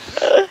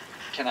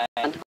 Can I...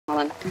 Hold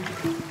on.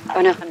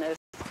 Oh no, on those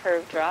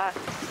curved rocks.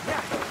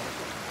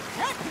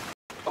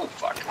 Oh,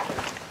 fuck.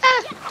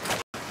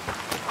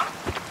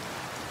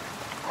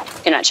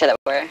 You're not sure that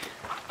we're...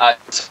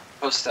 It's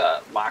supposed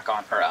to lock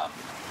on, or,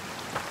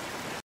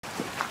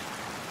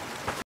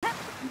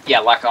 yeah,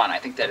 lock on. I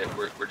think that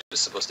we're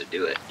just supposed to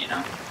do it, you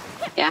know?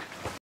 Yeah.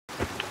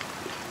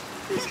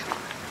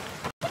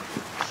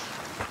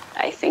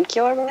 I think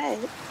you're right.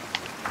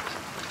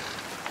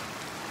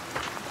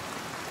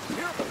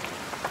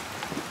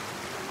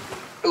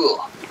 Ooh.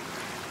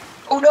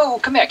 Oh no,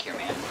 come back here,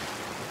 man.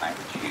 Why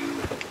would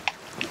you...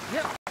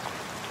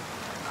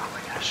 Oh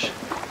my gosh.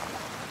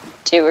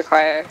 Do you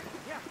require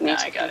me Nah,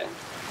 to... I got it.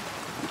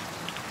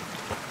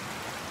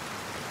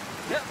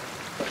 Here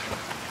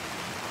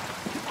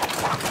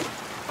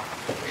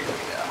we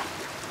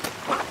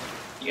go.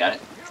 You got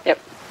it? Yep.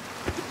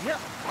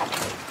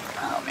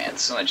 Oh man,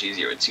 it's so much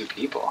easier with 2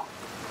 people.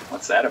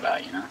 What's that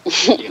about, you know?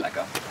 You let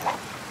go.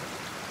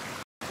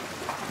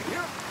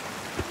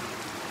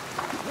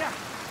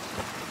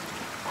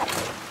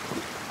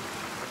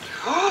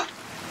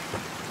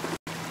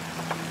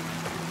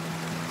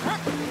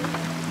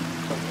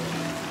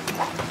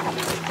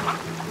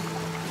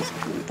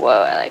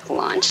 Whoa, I like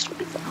launched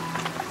myself.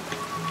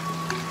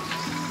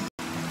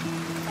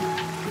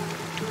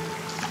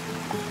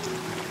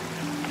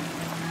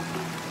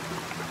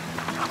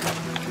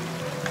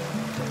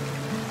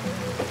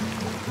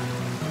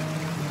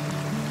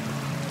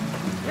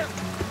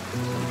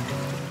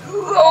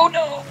 Oh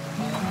no!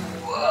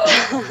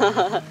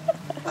 Whoa.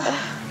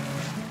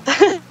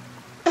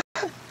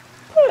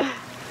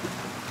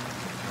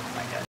 Oh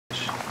my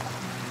gosh.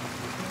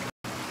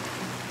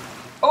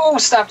 Oh,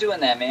 stop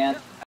doing that,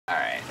 man.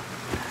 Alright.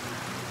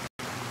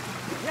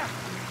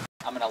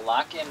 I'm gonna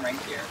lock in right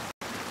here.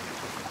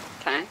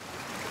 Okay.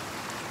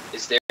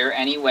 Is there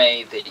any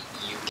way that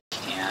you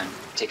can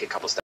take a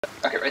couple steps?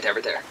 Okay, right there,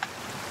 right there.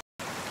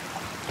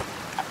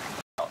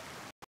 Oh.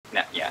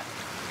 No, yeah.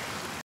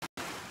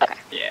 Okay.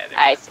 Yeah, there.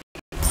 I see.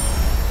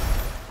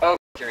 Oh,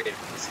 Chariot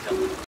is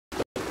killed.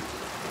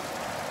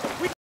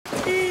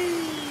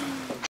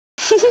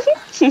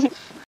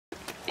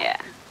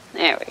 Yeah.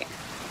 There we go.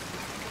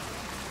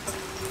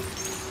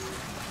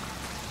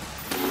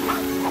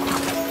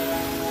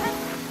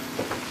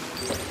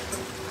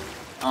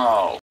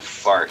 Oh,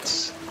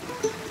 farts.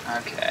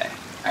 Okay.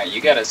 Alright,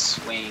 you gotta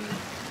swing.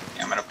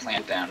 Yeah, I'm gonna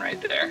plant down right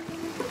there.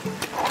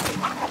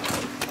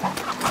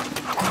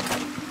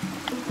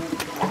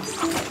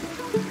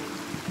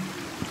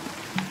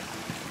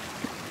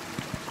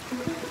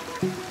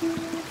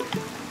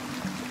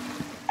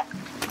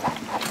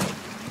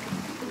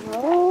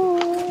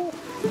 Oh.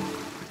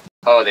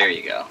 Oh, there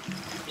you go.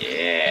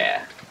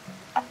 Yeah.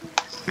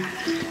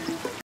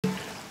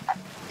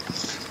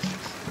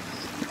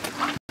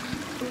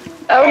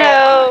 Oh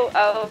no!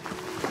 Oh.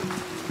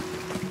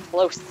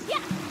 Close. Yeah.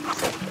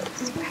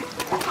 So close.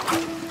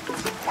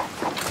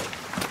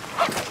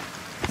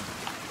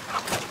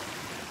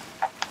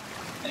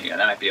 There you go.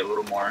 That might be a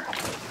little more.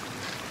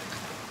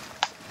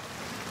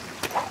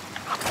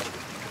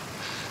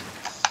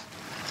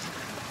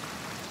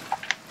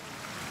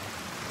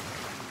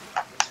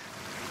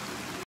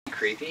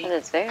 Creepy. That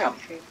is very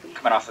creepy.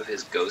 Coming off of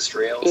his ghost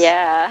rails.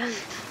 Yeah.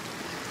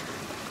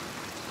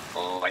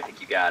 Oh, I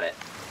think you got it.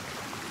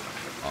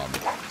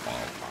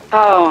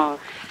 Oh,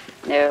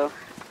 no.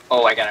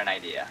 Oh, I got an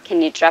idea.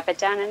 Can you drop it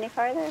down any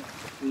farther?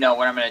 No,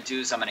 what I'm gonna do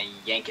is I'm gonna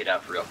yank it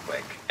up real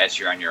quick as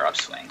you're on your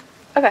upswing.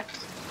 Okay.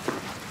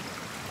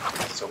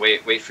 So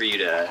wait for you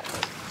to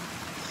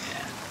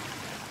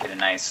get a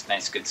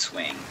nice good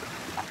swing.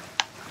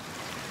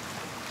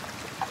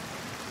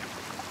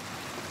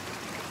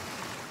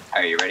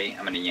 Are you ready?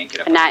 I'm gonna yank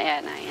it up. Not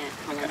yet, not yet.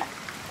 Hold on.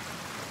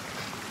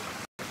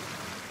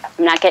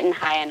 I'm not getting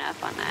high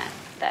enough on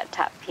that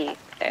top peak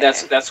there.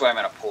 That's why I'm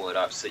gonna pull it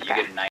up so that you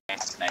get a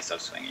nice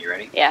upswing. Are you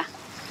ready? Yeah.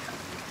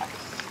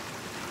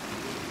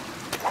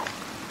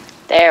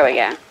 There we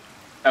go.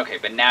 Okay,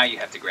 but now you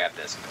have to grab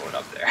this and pull it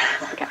up there.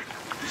 Okay.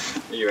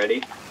 Are you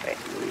ready? Wait.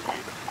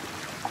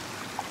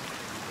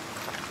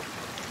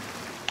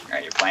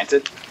 Alright, you're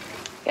planted?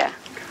 Yeah.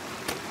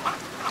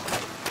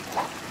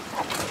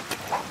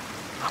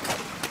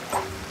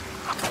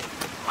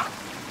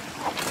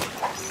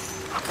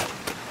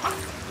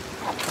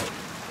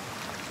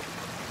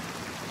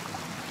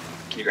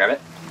 Can you grab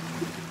it?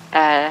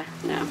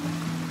 No.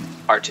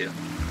 R2.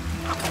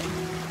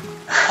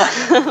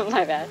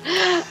 My bad.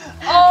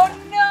 Oh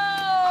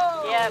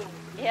no!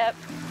 Yep.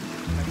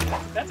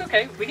 That's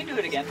okay. We can do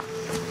it again.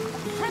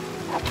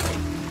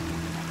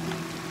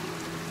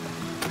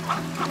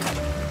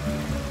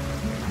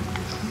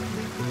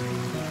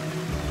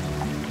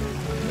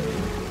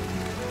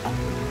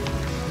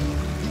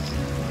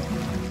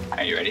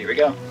 Are you ready? Here we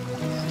go.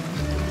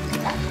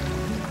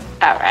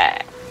 Alright.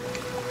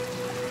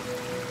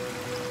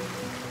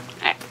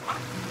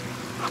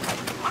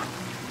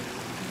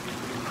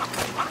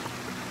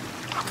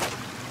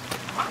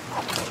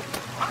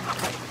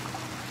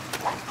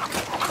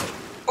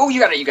 Oh, you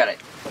got it, you got it.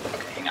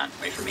 Okay, hang on,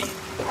 wait for me.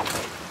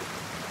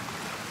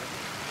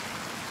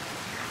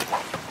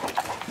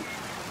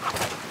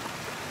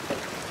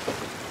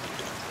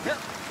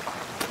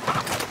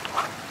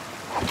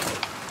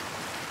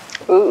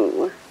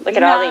 Ooh, look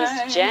at all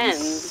these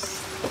gems.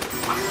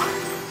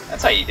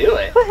 That's how you do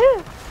it.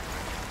 Woohoo!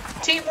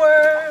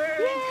 Teamwork!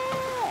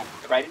 Yeah!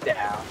 Write it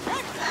down.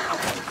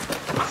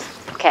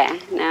 Okay,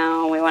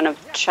 now we want to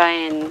try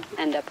and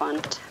end up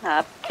on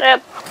top.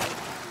 Yep.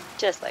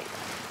 Just like that.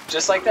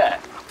 Just like that.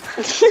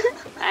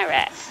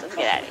 Alright, let's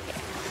get out of here.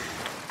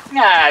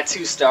 Ah,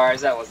 2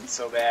 stars. That wasn't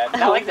so bad.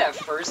 Not like that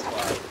first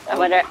one. I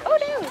wonder. Oh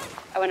no!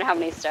 I wonder how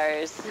many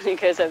stars it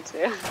goes up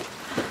to.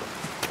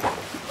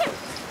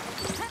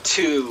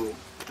 Too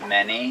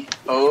many.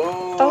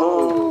 Oh.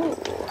 Oh.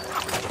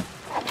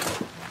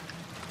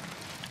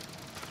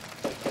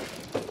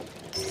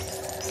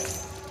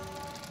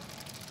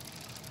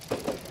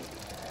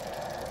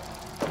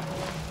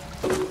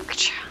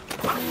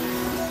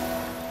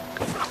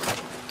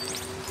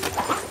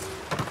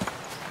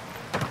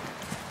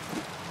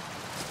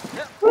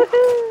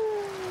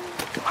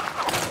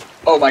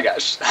 Oh my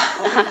gosh.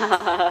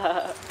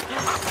 Oh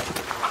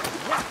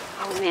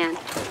man.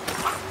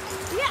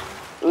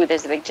 Ooh,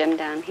 there's a big gem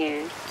down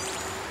here.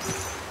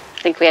 I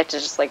think we have to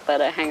just like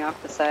let it hang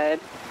off the side.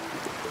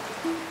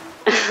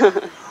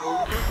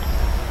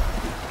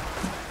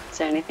 Is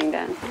there anything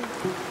down?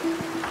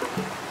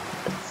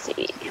 Let's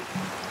see.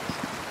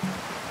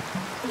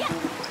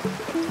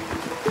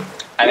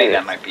 I think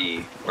that might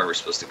be where we're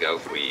supposed to go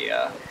if we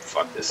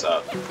fuck this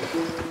up.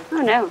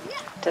 Oh no.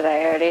 Did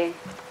I already?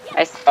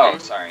 Oh,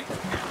 sorry.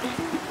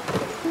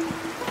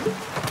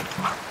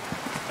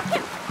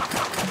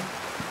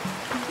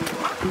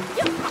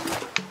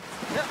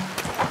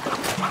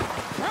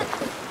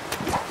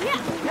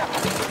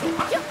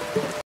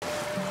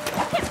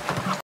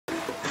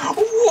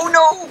 Oh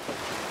no!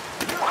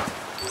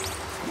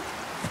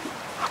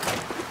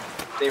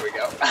 There we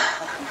go.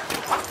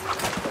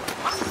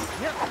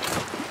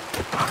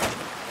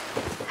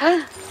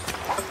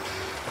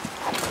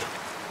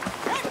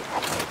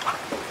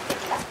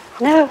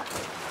 No.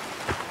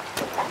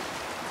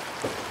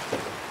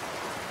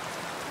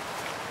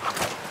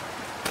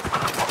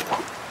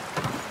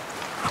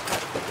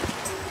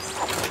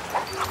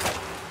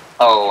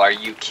 Oh, are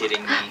you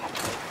kidding me?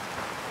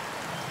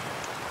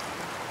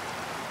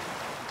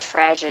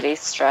 tragedy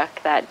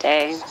struck that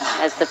day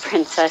as the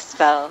princess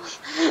fell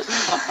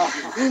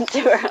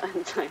to her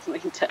untimely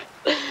death.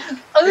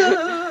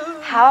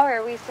 How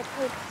are we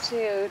supposed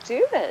to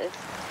do this?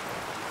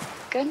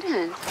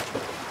 Goodness.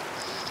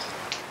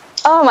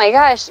 Oh my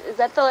gosh, is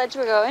that the ledge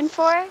we're going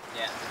for?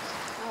 Yeah.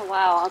 Oh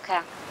wow, okay.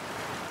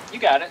 You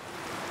got it.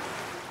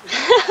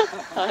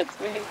 Oh, it's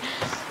me.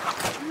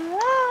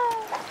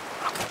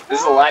 This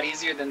is a lot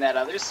easier than that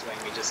other swing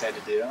we just had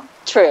to do.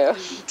 True.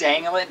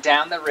 Dangle it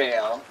down the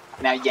rail.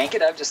 Now yank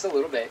it up just a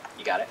little bit.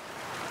 You got it.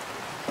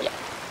 Yeah.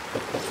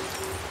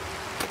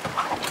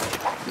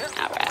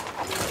 Alright.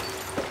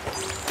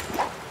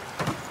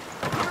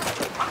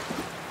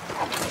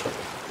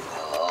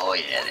 Oh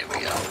yeah, there we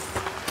go.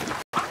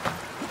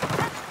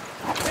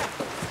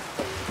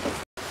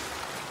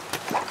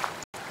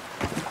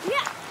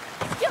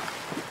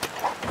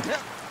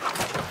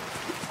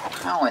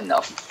 How in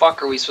the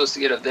fuck are we supposed to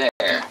get up there?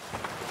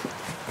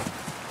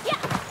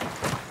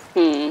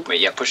 Wait,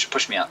 yeah,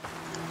 push me up.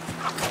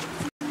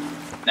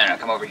 No,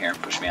 come over here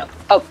and push me up.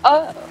 Oh.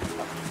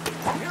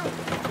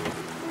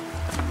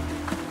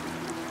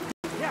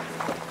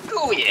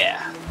 Oh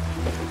yeah.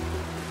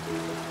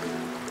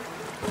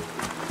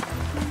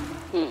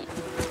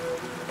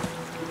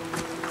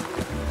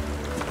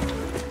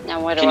 Now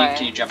what do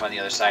Can you jump on the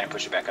other side and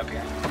push it back up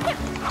here?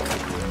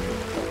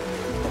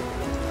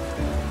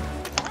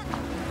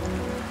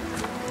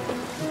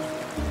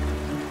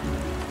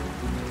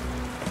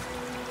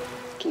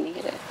 Can you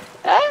get it?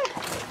 Ah!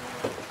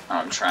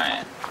 I'm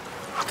trying.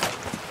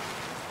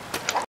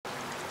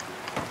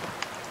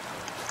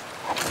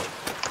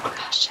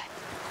 Oh, shit.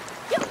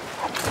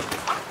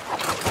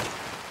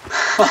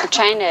 I'm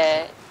trying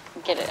to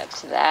get it up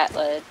to that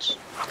ledge.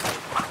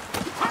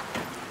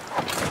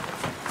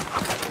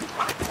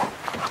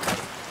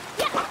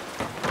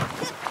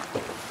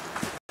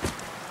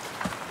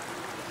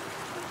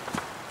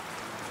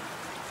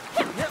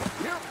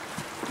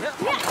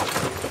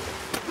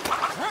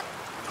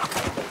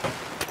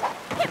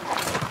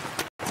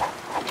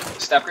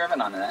 Stop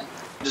grabbing onto that.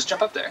 Just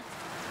jump up there.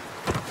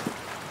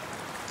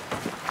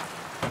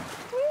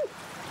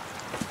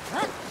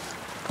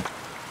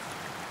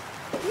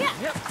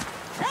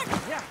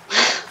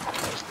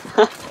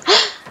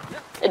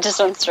 It just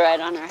wants to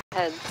ride on our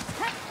heads.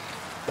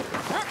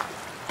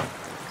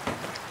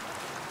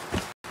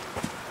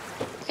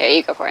 Here,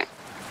 you go for it.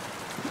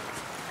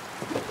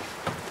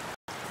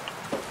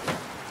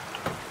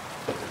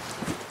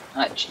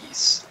 Ah,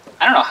 jeez.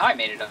 I don't know how I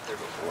made it up there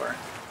before.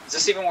 Is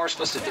this even what we're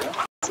supposed to do?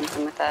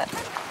 Something with that.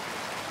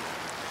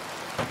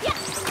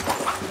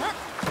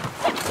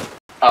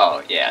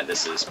 Oh, yeah,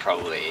 this is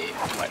probably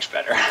much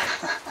better.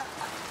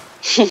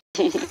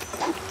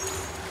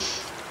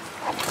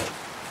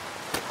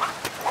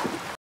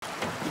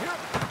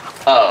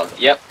 Oh,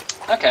 yep.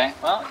 Okay,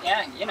 well,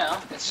 yeah, you know,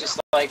 it's just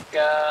like,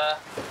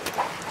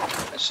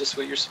 that's just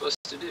what you're supposed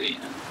to do, you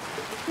know?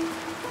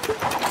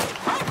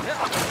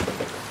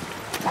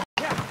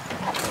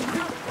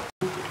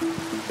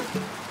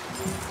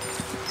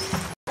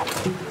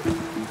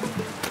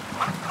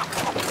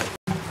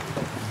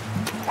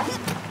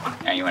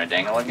 Now, you want to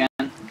dangle again?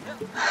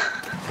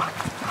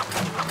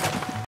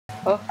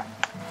 Oh.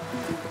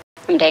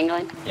 I'm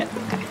dangling? Yeah.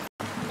 Okay.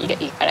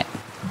 You got it.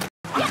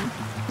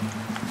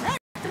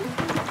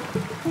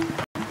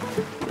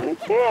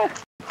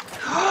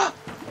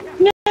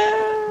 No!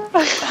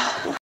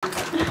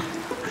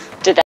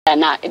 Did that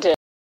not? Did it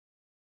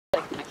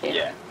knock you?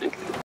 Yeah.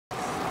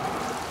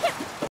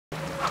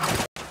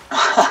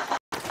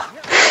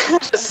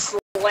 Just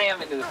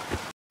slam into the...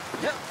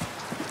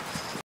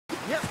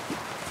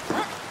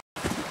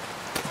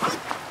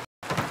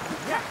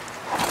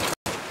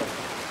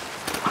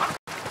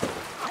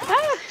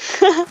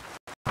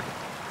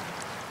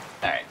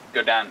 Alright,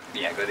 go down.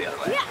 Yeah, go the other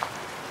way.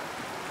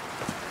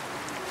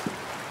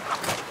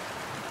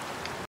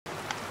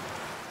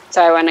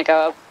 So I want to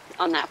go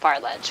on that far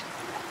ledge.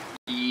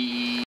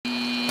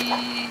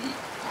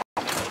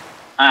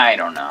 I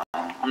don't know.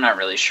 I'm not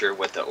really sure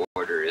what the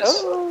order is.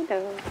 Oh,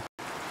 no.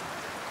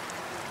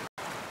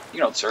 You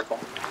can hold circle.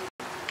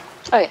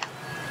 Oh, yeah.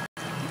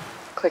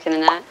 Quicker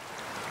than that.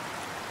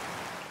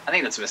 I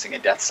think that's missing a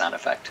death sound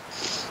effect.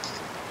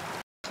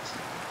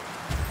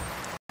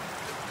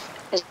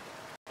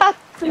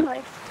 Yep.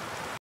 Like...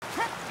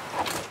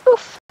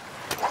 Oof.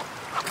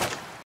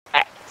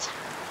 Alright.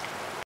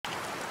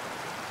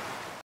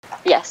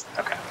 Yes.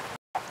 Okay.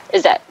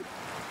 Is that?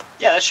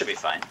 Yeah, that should be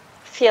fine.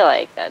 I feel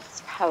like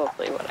that's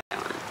probably what I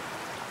want.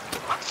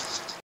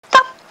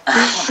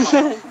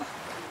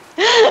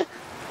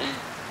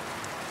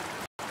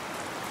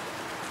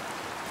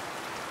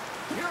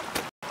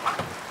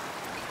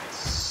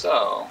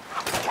 So,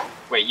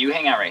 wait, you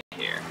hang out right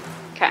here.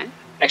 Okay.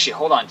 Actually,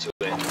 hold on to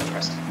it and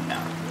press it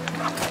down.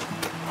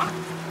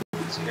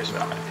 So here's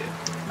what I'm gonna do.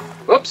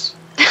 Whoops!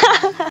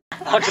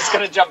 I'm just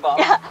gonna jump off.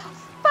 Yeah.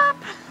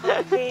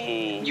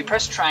 You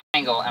press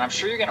triangle, and I'm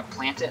sure you're gonna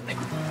plant it in the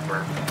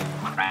ground.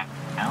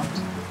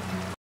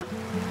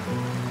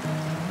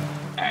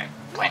 Alright,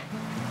 plant.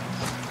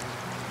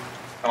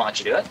 I won't let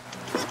you do it.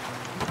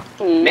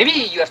 Maybe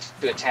you have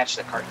to attach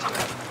the cart to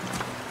it.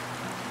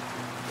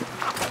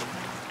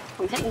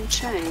 I'm hitting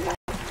triangle.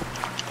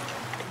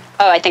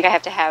 Oh, I think I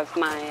have to have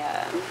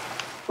my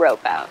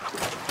rope out.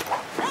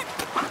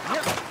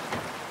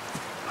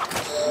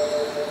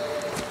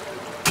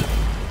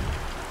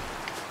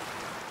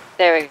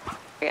 There we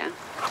go.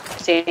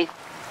 See?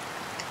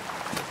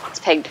 It's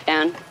pegged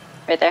down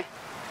right there.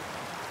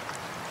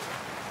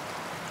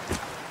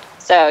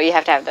 So you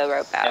have to have the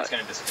rope out. Yeah, it's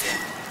gonna disappear.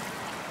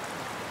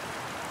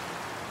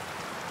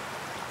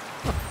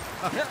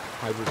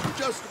 I was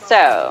just about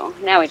So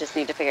now we just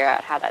need to figure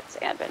out how that's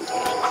advantageous.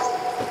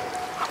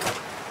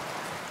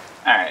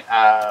 Alright,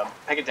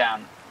 peg it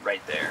down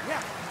right there.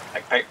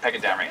 Like, peg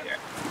it down right here.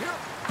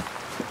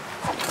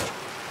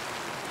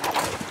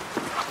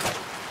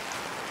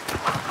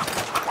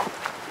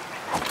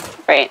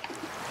 Right.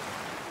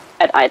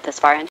 At this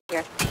far end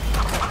here.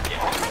 Yeah.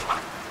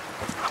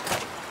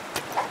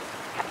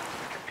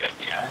 Good,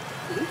 you got it?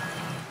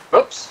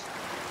 Whoops.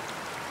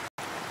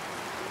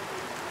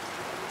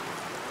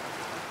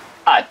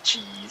 Ah,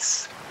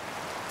 jeez.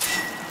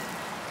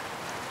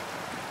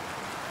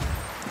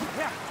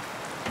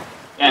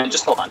 And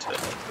just hold on to it.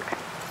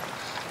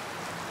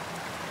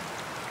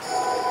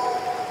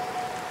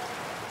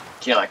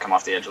 Can you, like, come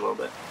off the edge a little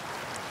bit?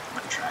 I'm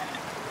gonna try it.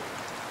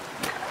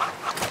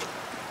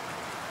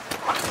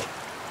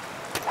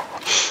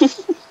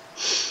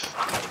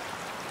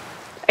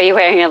 Are you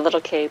wearing a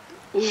little cape?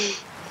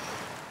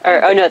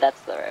 Or oh no,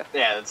 that's the roof.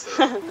 Yeah, that's it.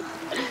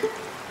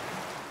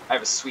 I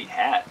have a sweet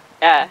hat.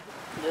 Yeah,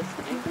 that's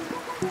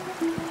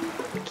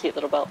nice. Cute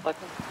little belt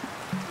buckle.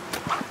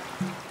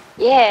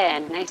 Yeah,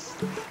 nice.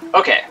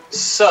 Okay,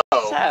 so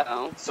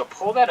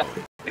pull that up.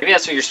 Maybe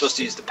that's what you're supposed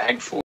to use the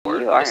peg for.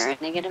 You are a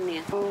negative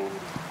man.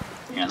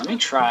 Yeah, let me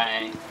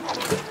try.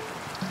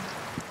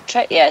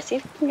 Yeah, see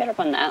if you can get up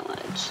on that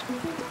ledge.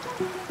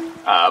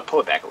 Pull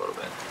it back a little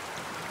bit.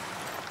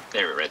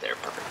 There, right there,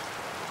 perfect.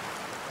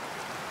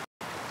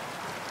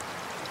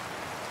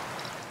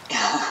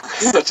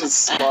 Such a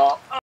small.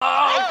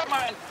 Oh, come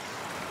on!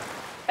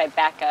 If I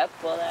back up,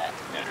 will that?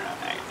 No,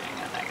 hang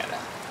on, I gotta.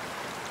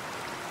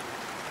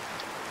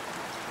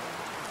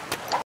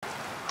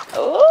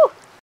 Oh!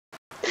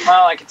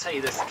 Well, I can tell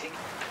you this, King.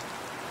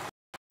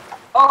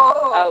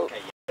 Oh!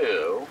 Okay,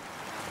 you.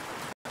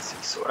 Let's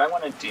see, so what I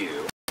want to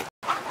do.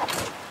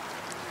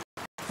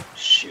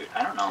 Shoot,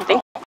 I don't know. I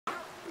think.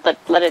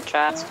 Let it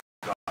drop.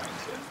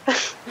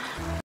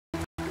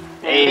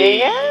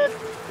 Hey.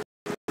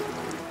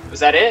 Was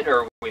that it,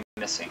 or are we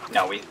missing?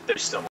 No,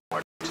 there's still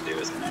more to do,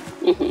 isn't there?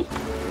 Mm-hmm.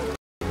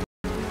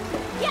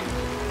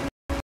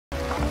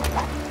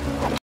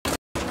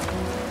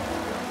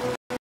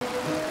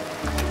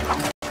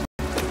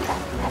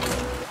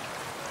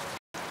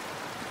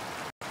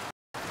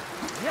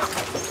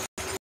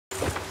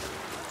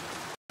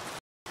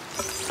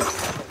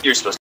 You're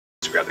supposed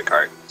to grab the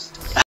cart.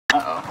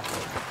 Uh-oh.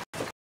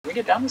 Can we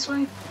get down this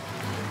way?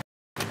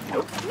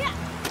 Nope.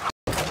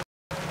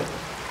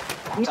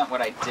 That's not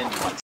what I didn't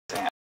want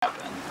to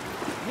happen.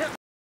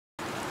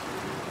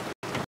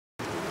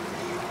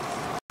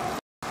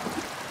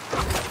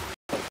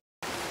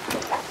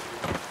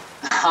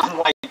 I'm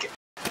like...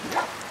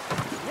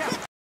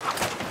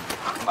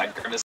 My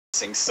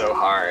grimacing so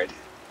hard,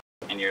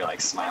 and you're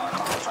like smiling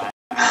all the time.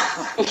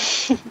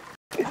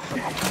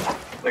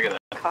 Look at that.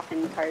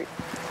 Coffin cart.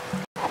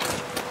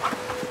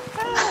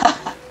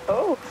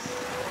 Oh.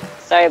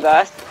 Sorry,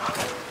 boss.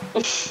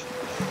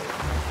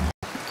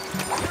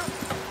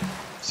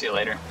 See you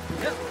later.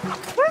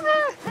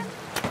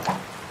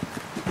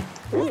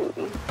 Ooh.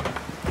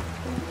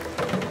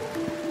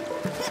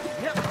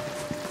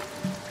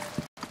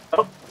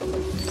 Oh.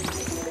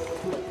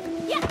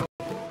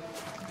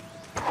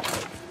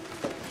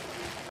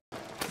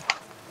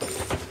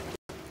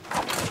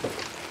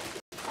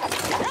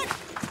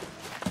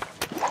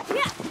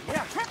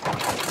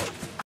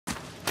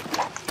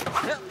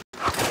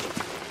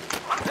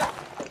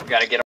 We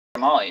gotta get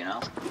them all, you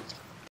know?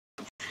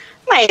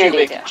 My Too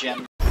idea. big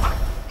gym.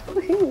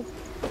 Woohoo.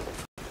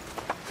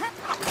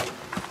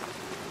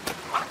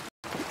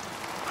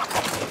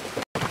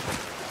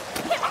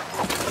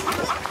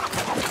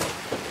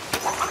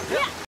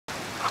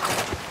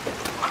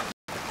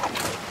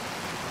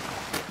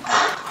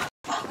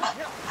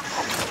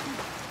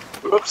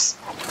 Whoops.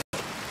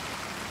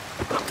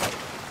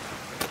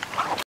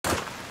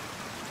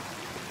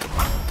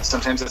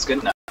 Sometimes it's good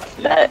enough.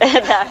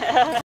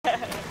 That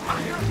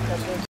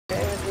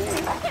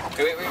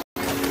Wait.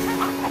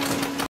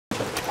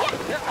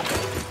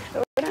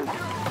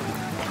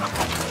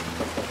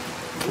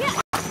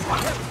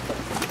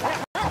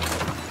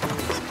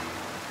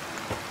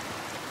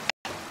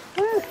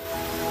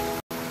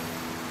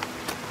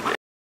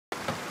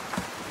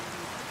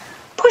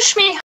 Push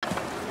me.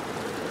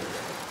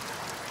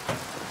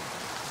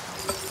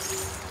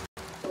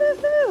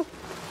 Woohoo.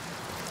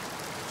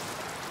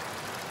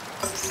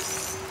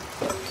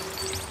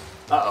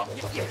 Uh-oh.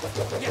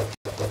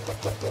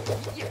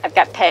 I've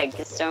got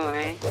pegs, don't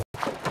worry.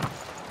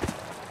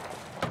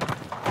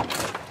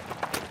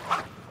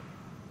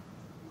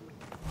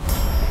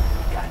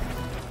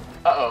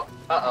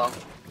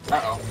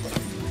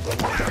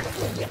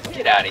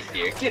 Get out of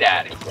here. Get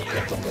out of here.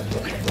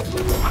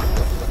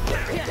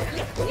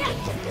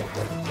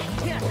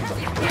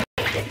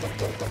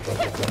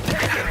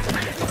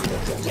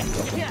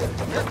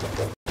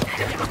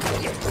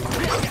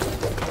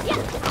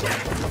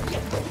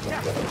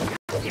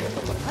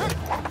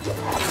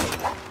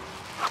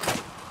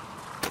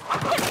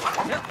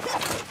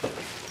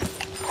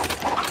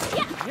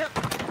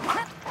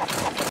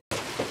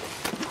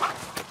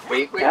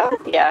 Wait. Oh,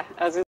 yeah,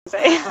 I was gonna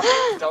say.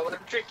 Don't let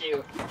him trick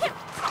you.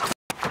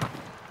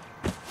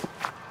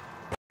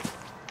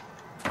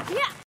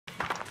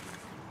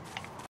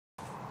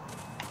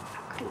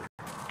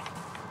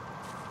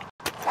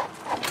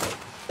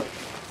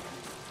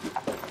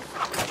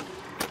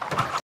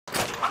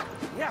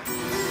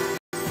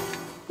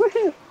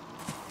 Woohoo!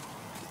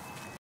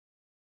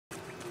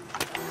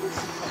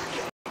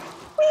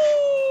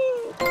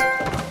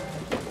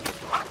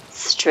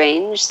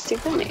 Strange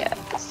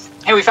souvenirs.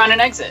 Hey, we found an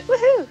exit.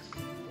 Woohoo!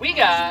 We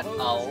got a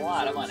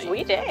lot of money.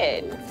 We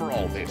did. For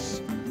all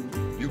this,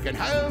 you can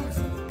have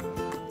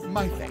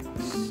my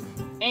thanks.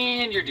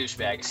 And your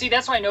douchebag. See,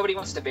 that's why nobody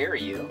wants to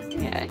bury you.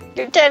 Yeah,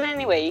 you're dead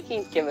anyway. You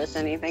can't give us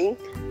anything.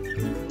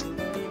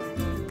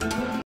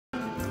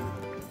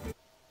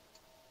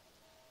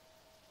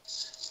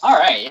 All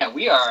right, yeah,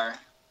 we're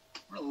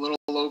a little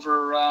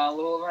over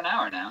an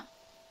hour now.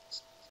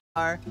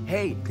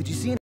 Hey, did you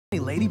see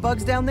any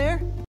ladybugs down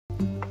there?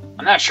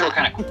 I'm not sure what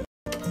kind of.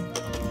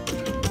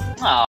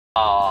 Aww.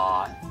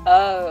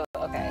 Oh,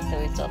 okay. So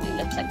we still need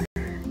to check.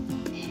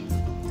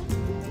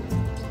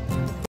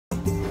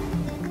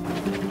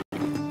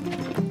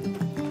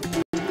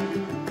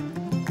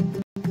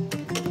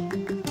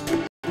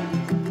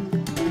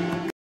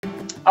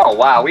 Oh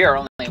wow, we are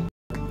only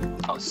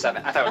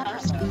 7. I thought we were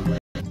 7.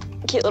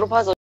 Cute little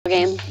puzzle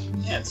game.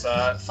 Yeah, it's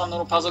a fun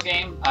little puzzle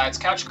game. It's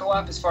couch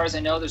co-op. As far as I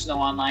know, there's no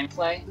online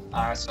play,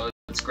 so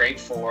it's great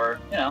for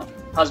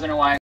husband and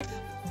wife,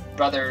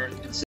 brother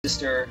and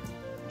sister,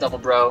 double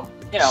bro.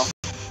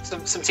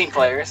 Some team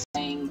players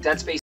playing Dead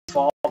Space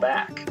Fall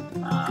Back.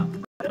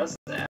 Does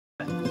that?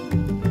 I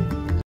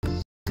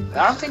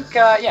don't think.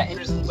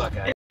 Interesting look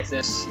at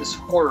this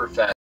horror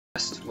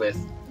fest with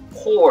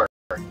horror.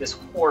 This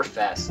horror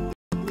fest.